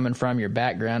you're coming from, your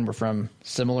background. We're from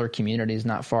similar communities,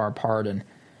 not far apart, and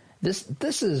this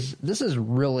is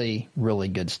really, really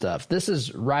good stuff. This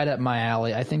is right up my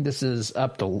alley. I think this is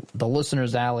up the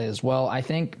listener's alley as well. I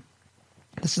think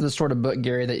this is the sort of book,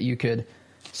 Gary, that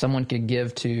someone could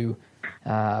give to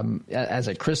as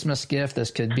a Christmas gift.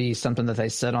 This could be something that they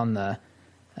set on the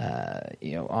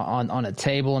on a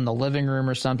table in the living room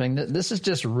or something. This is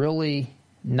just really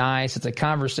nice. It's a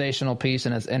conversational piece,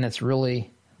 and it's really,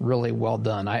 really well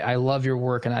done. I love your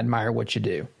work, and I admire what you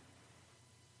do.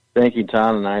 Thank you,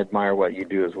 Todd, and I admire what you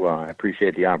do as well. I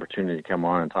appreciate the opportunity to come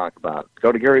on and talk about it.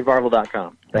 Go to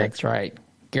GaryVarvel.com. Thanks. That's right.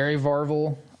 Gary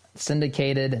Varvel,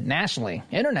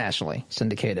 internationally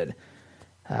syndicated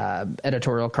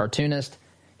editorial cartoonist.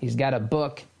 He's got a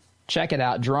book. Check it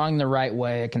out, Drawing the Right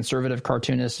Way, a conservative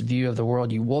cartoonist's view of the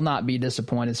world. You will not be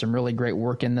disappointed. Some really great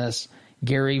work in this.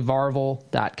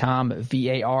 GaryVarvel.com,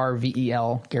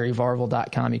 VARVEL,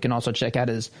 GaryVarvel.com. You can also check out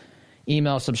his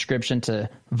email subscription to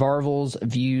Varvel's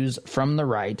Views from the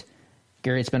Right.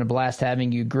 Gary, it's been a blast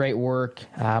having you. Great work.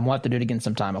 We'll have to do it again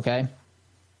sometime, okay?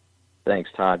 Thanks,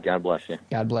 Todd. God bless you.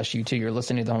 God bless you, too. You're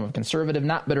listening to the home of conservative,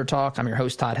 not bitter talk. I'm your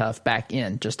host, Todd Huff. Back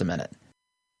in just a minute.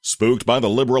 Spooked by the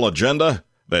liberal agenda?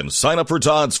 Then sign up for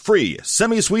Todd's free,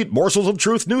 semi-sweet Morsels of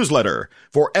Truth newsletter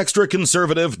for extra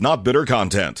conservative, not bitter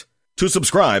content. To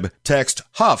subscribe, text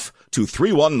HUFF to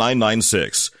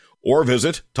 31996 or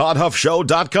visit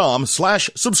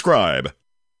toddhuffshow.com/subscribe.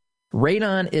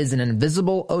 Radon is an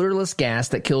invisible, odorless gas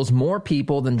that kills more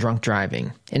people than drunk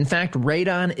driving. In fact,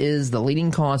 radon is the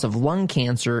leading cause of lung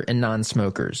cancer in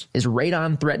non-smokers. Is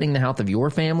radon threatening the health of your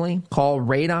family? Call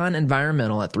Radon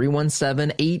Environmental at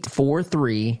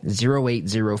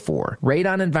 317-843-0804.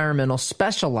 Radon Environmental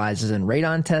specializes in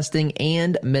radon testing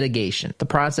and mitigation. The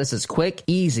process is quick,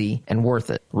 easy, and worth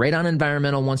it. Radon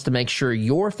Environmental wants to make sure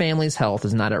your family's health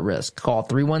is not at risk. Call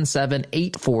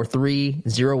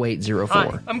 317-843-0804.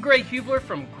 Hi, I'm Greg Hubler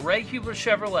from Greg Hubler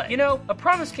Chevrolet. You know, a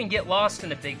promise can get lost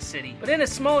in a big city, but in a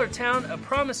smaller town, a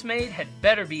promise made had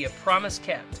better be a promise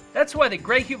kept. That's why the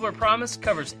Greg Hubler Promise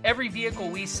covers every vehicle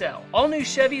we sell. All new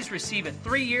Chevys receive a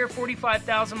 3-year,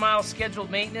 45,000-mile scheduled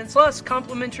maintenance, plus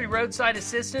complimentary roadside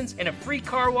assistance and a free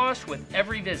car wash with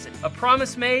every visit. A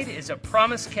promise made is a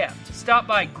promise kept. Stop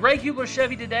by Greg Hubler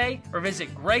Chevy today or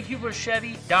visit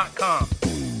GregHublerChevy.com.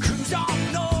 Cruise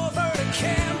on over to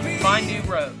Campy. Find new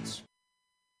roads.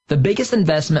 The biggest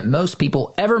investment most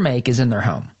people ever make is in their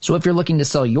home. So if you're looking to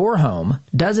sell your home,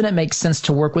 doesn't it make sense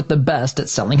to work with the best at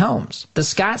selling homes? The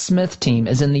Scott Smith team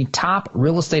is in the top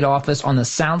real estate office on the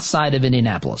south side of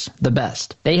Indianapolis, the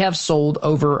best. They have sold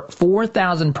over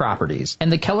 4,000 properties,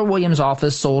 and the Keller Williams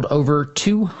office sold over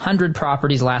 200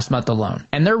 properties last month alone.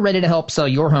 And they're ready to help sell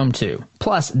your home too.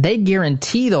 Plus, they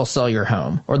guarantee they'll sell your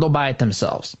home or they'll buy it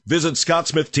themselves. Visit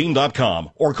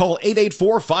scottsmithteam.com or call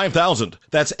 884-5000.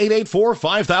 That's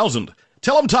 884-5000.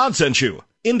 Tell them Todd sent you.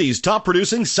 Indy's top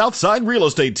producing Southside real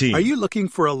estate team. Are you looking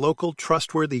for a local,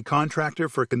 trustworthy contractor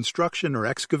for construction or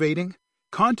excavating?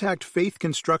 Contact Faith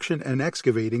Construction and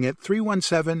Excavating at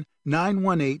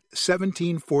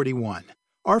 317-918-1741.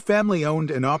 Our family-owned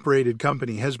and operated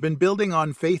company has been building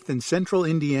on faith in central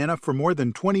Indiana for more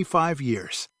than 25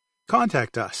 years.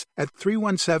 Contact us at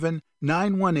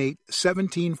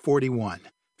 317-918-1741.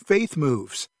 Faith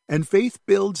moves, and faith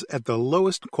builds at the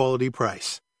lowest quality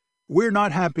price. We're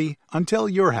not happy until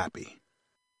you're happy.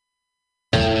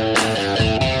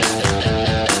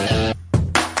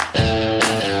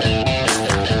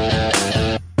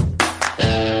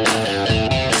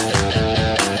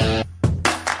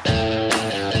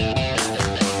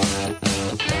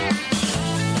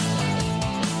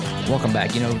 Welcome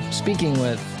back. You know, speaking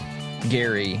with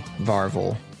Gary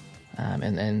Varvel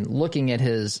and looking at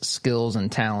his skills and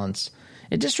talents,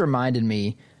 it just reminded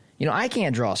me, you know, I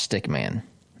can't draw a stick man.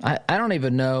 I don't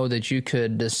even know that you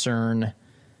could discern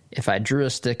if I drew a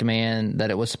stick man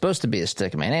that it was supposed to be a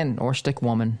stick man or stick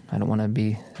woman. I don't want to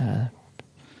be,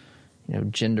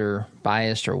 gender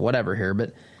biased or whatever here,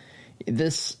 but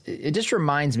it just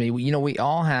reminds me, you know, we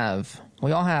all have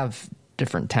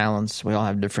different talents. We all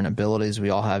have different abilities.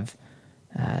 We've all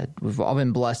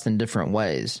been blessed in different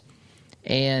ways.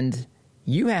 And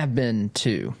you have been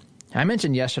too. I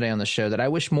mentioned yesterday on the show that I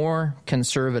wish more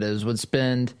conservatives would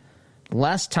spend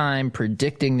less time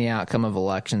predicting the outcome of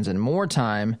elections and more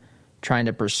time trying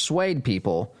to persuade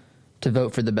people to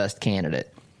vote for the best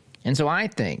candidate. And so I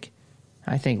think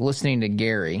listening to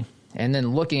Gary and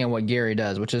then looking at what Gary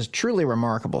does, which is truly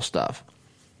remarkable stuff,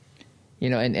 you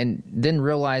know, and then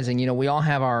realizing, you know, we all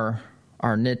have our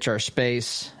niche, our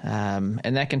space,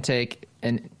 and that can take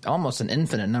almost an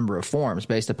infinite number of forms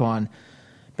based upon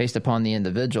the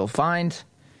individual. Find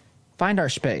find our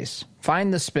space.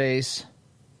 Find the space.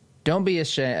 Don't be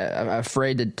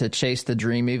afraid to chase the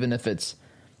dream, even if it's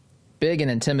big and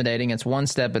intimidating. It's one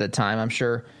step at a time. I'm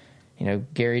sure,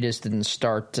 Gary just didn't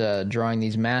start drawing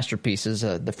these masterpieces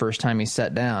the first time he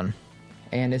sat down.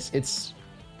 And it's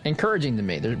encouraging to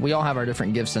me. We all have our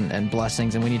different gifts and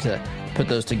blessings, and we need to put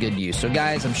those to good use. So,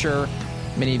 guys, I'm sure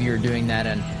many of you are doing that,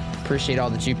 and appreciate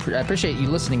you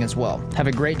listening as well. Have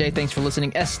a great day. Thanks for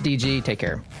listening. SDG, take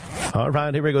care. All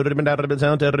right, here we go. $100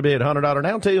 down,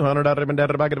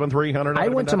 $200 back at $300. I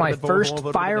went to my first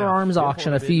firearms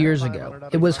auction a few years ago.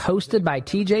 It was hosted by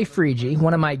TJ Freegee,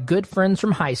 one of my good friends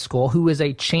from high school, who is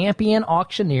a champion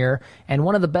auctioneer and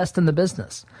one of the best in the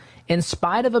business. In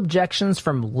spite of objections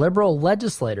from liberal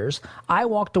legislators, I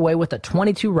walked away with a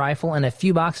 .22 rifle and a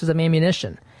few boxes of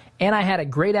ammunition. And I had a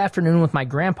great afternoon with my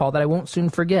grandpa that I won't soon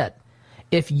forget.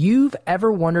 If you've ever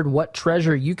wondered what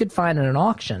treasure you could find in an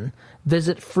auction,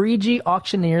 visit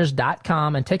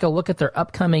FreegeeAuctioneers.com and take a look at their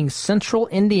upcoming Central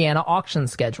Indiana auction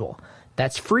schedule.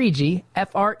 That's Freegee,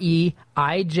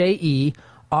 Freije,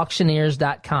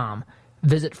 auctioneers.com.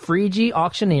 Visit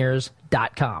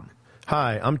FreegeeAuctioneers.com.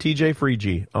 Hi, I'm TJ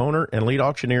Freegee, owner and lead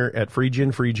auctioneer at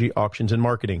Freegee Auctions and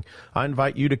Marketing. I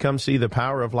invite you to come see the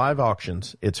power of live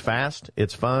auctions. It's fast,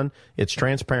 it's fun, it's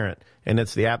transparent, and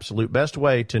it's the absolute best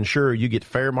way to ensure you get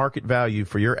fair market value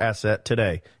for your asset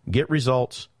today. Get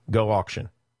results, go auction.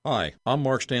 Hi, I'm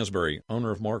Mark Stansberry, owner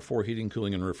of Mark IV Heating,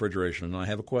 Cooling, and Refrigeration, and I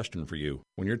have a question for you.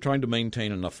 When you're trying to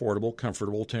maintain an affordable,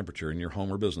 comfortable temperature in your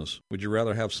home or business, would you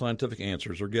rather have scientific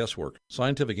answers or guesswork?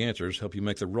 Scientific answers help you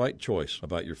make the right choice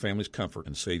about your family's comfort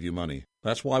and save you money.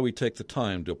 That's why we take the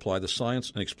time to apply the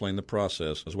science and explain the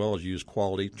process, as well as use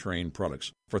quality, trained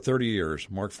products. For 30 years,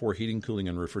 Mark IV Heating, Cooling,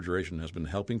 and Refrigeration has been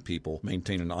helping people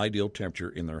maintain an ideal temperature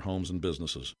in their homes and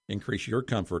businesses. Increase your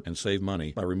comfort and save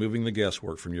money by removing the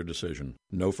guesswork from your decision.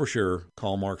 Know for sure,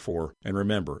 call Mark IV, and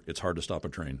remember, it's hard to stop a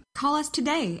train. Call us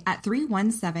today at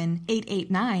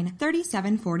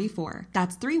 317-889-3744.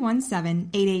 That's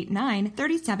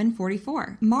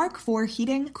 317-889-3744. Mark IV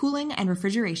Heating, Cooling, and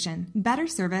Refrigeration. Better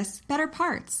service, better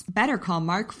parts. Better call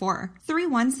Mark IV.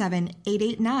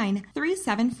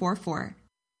 317-889-3744.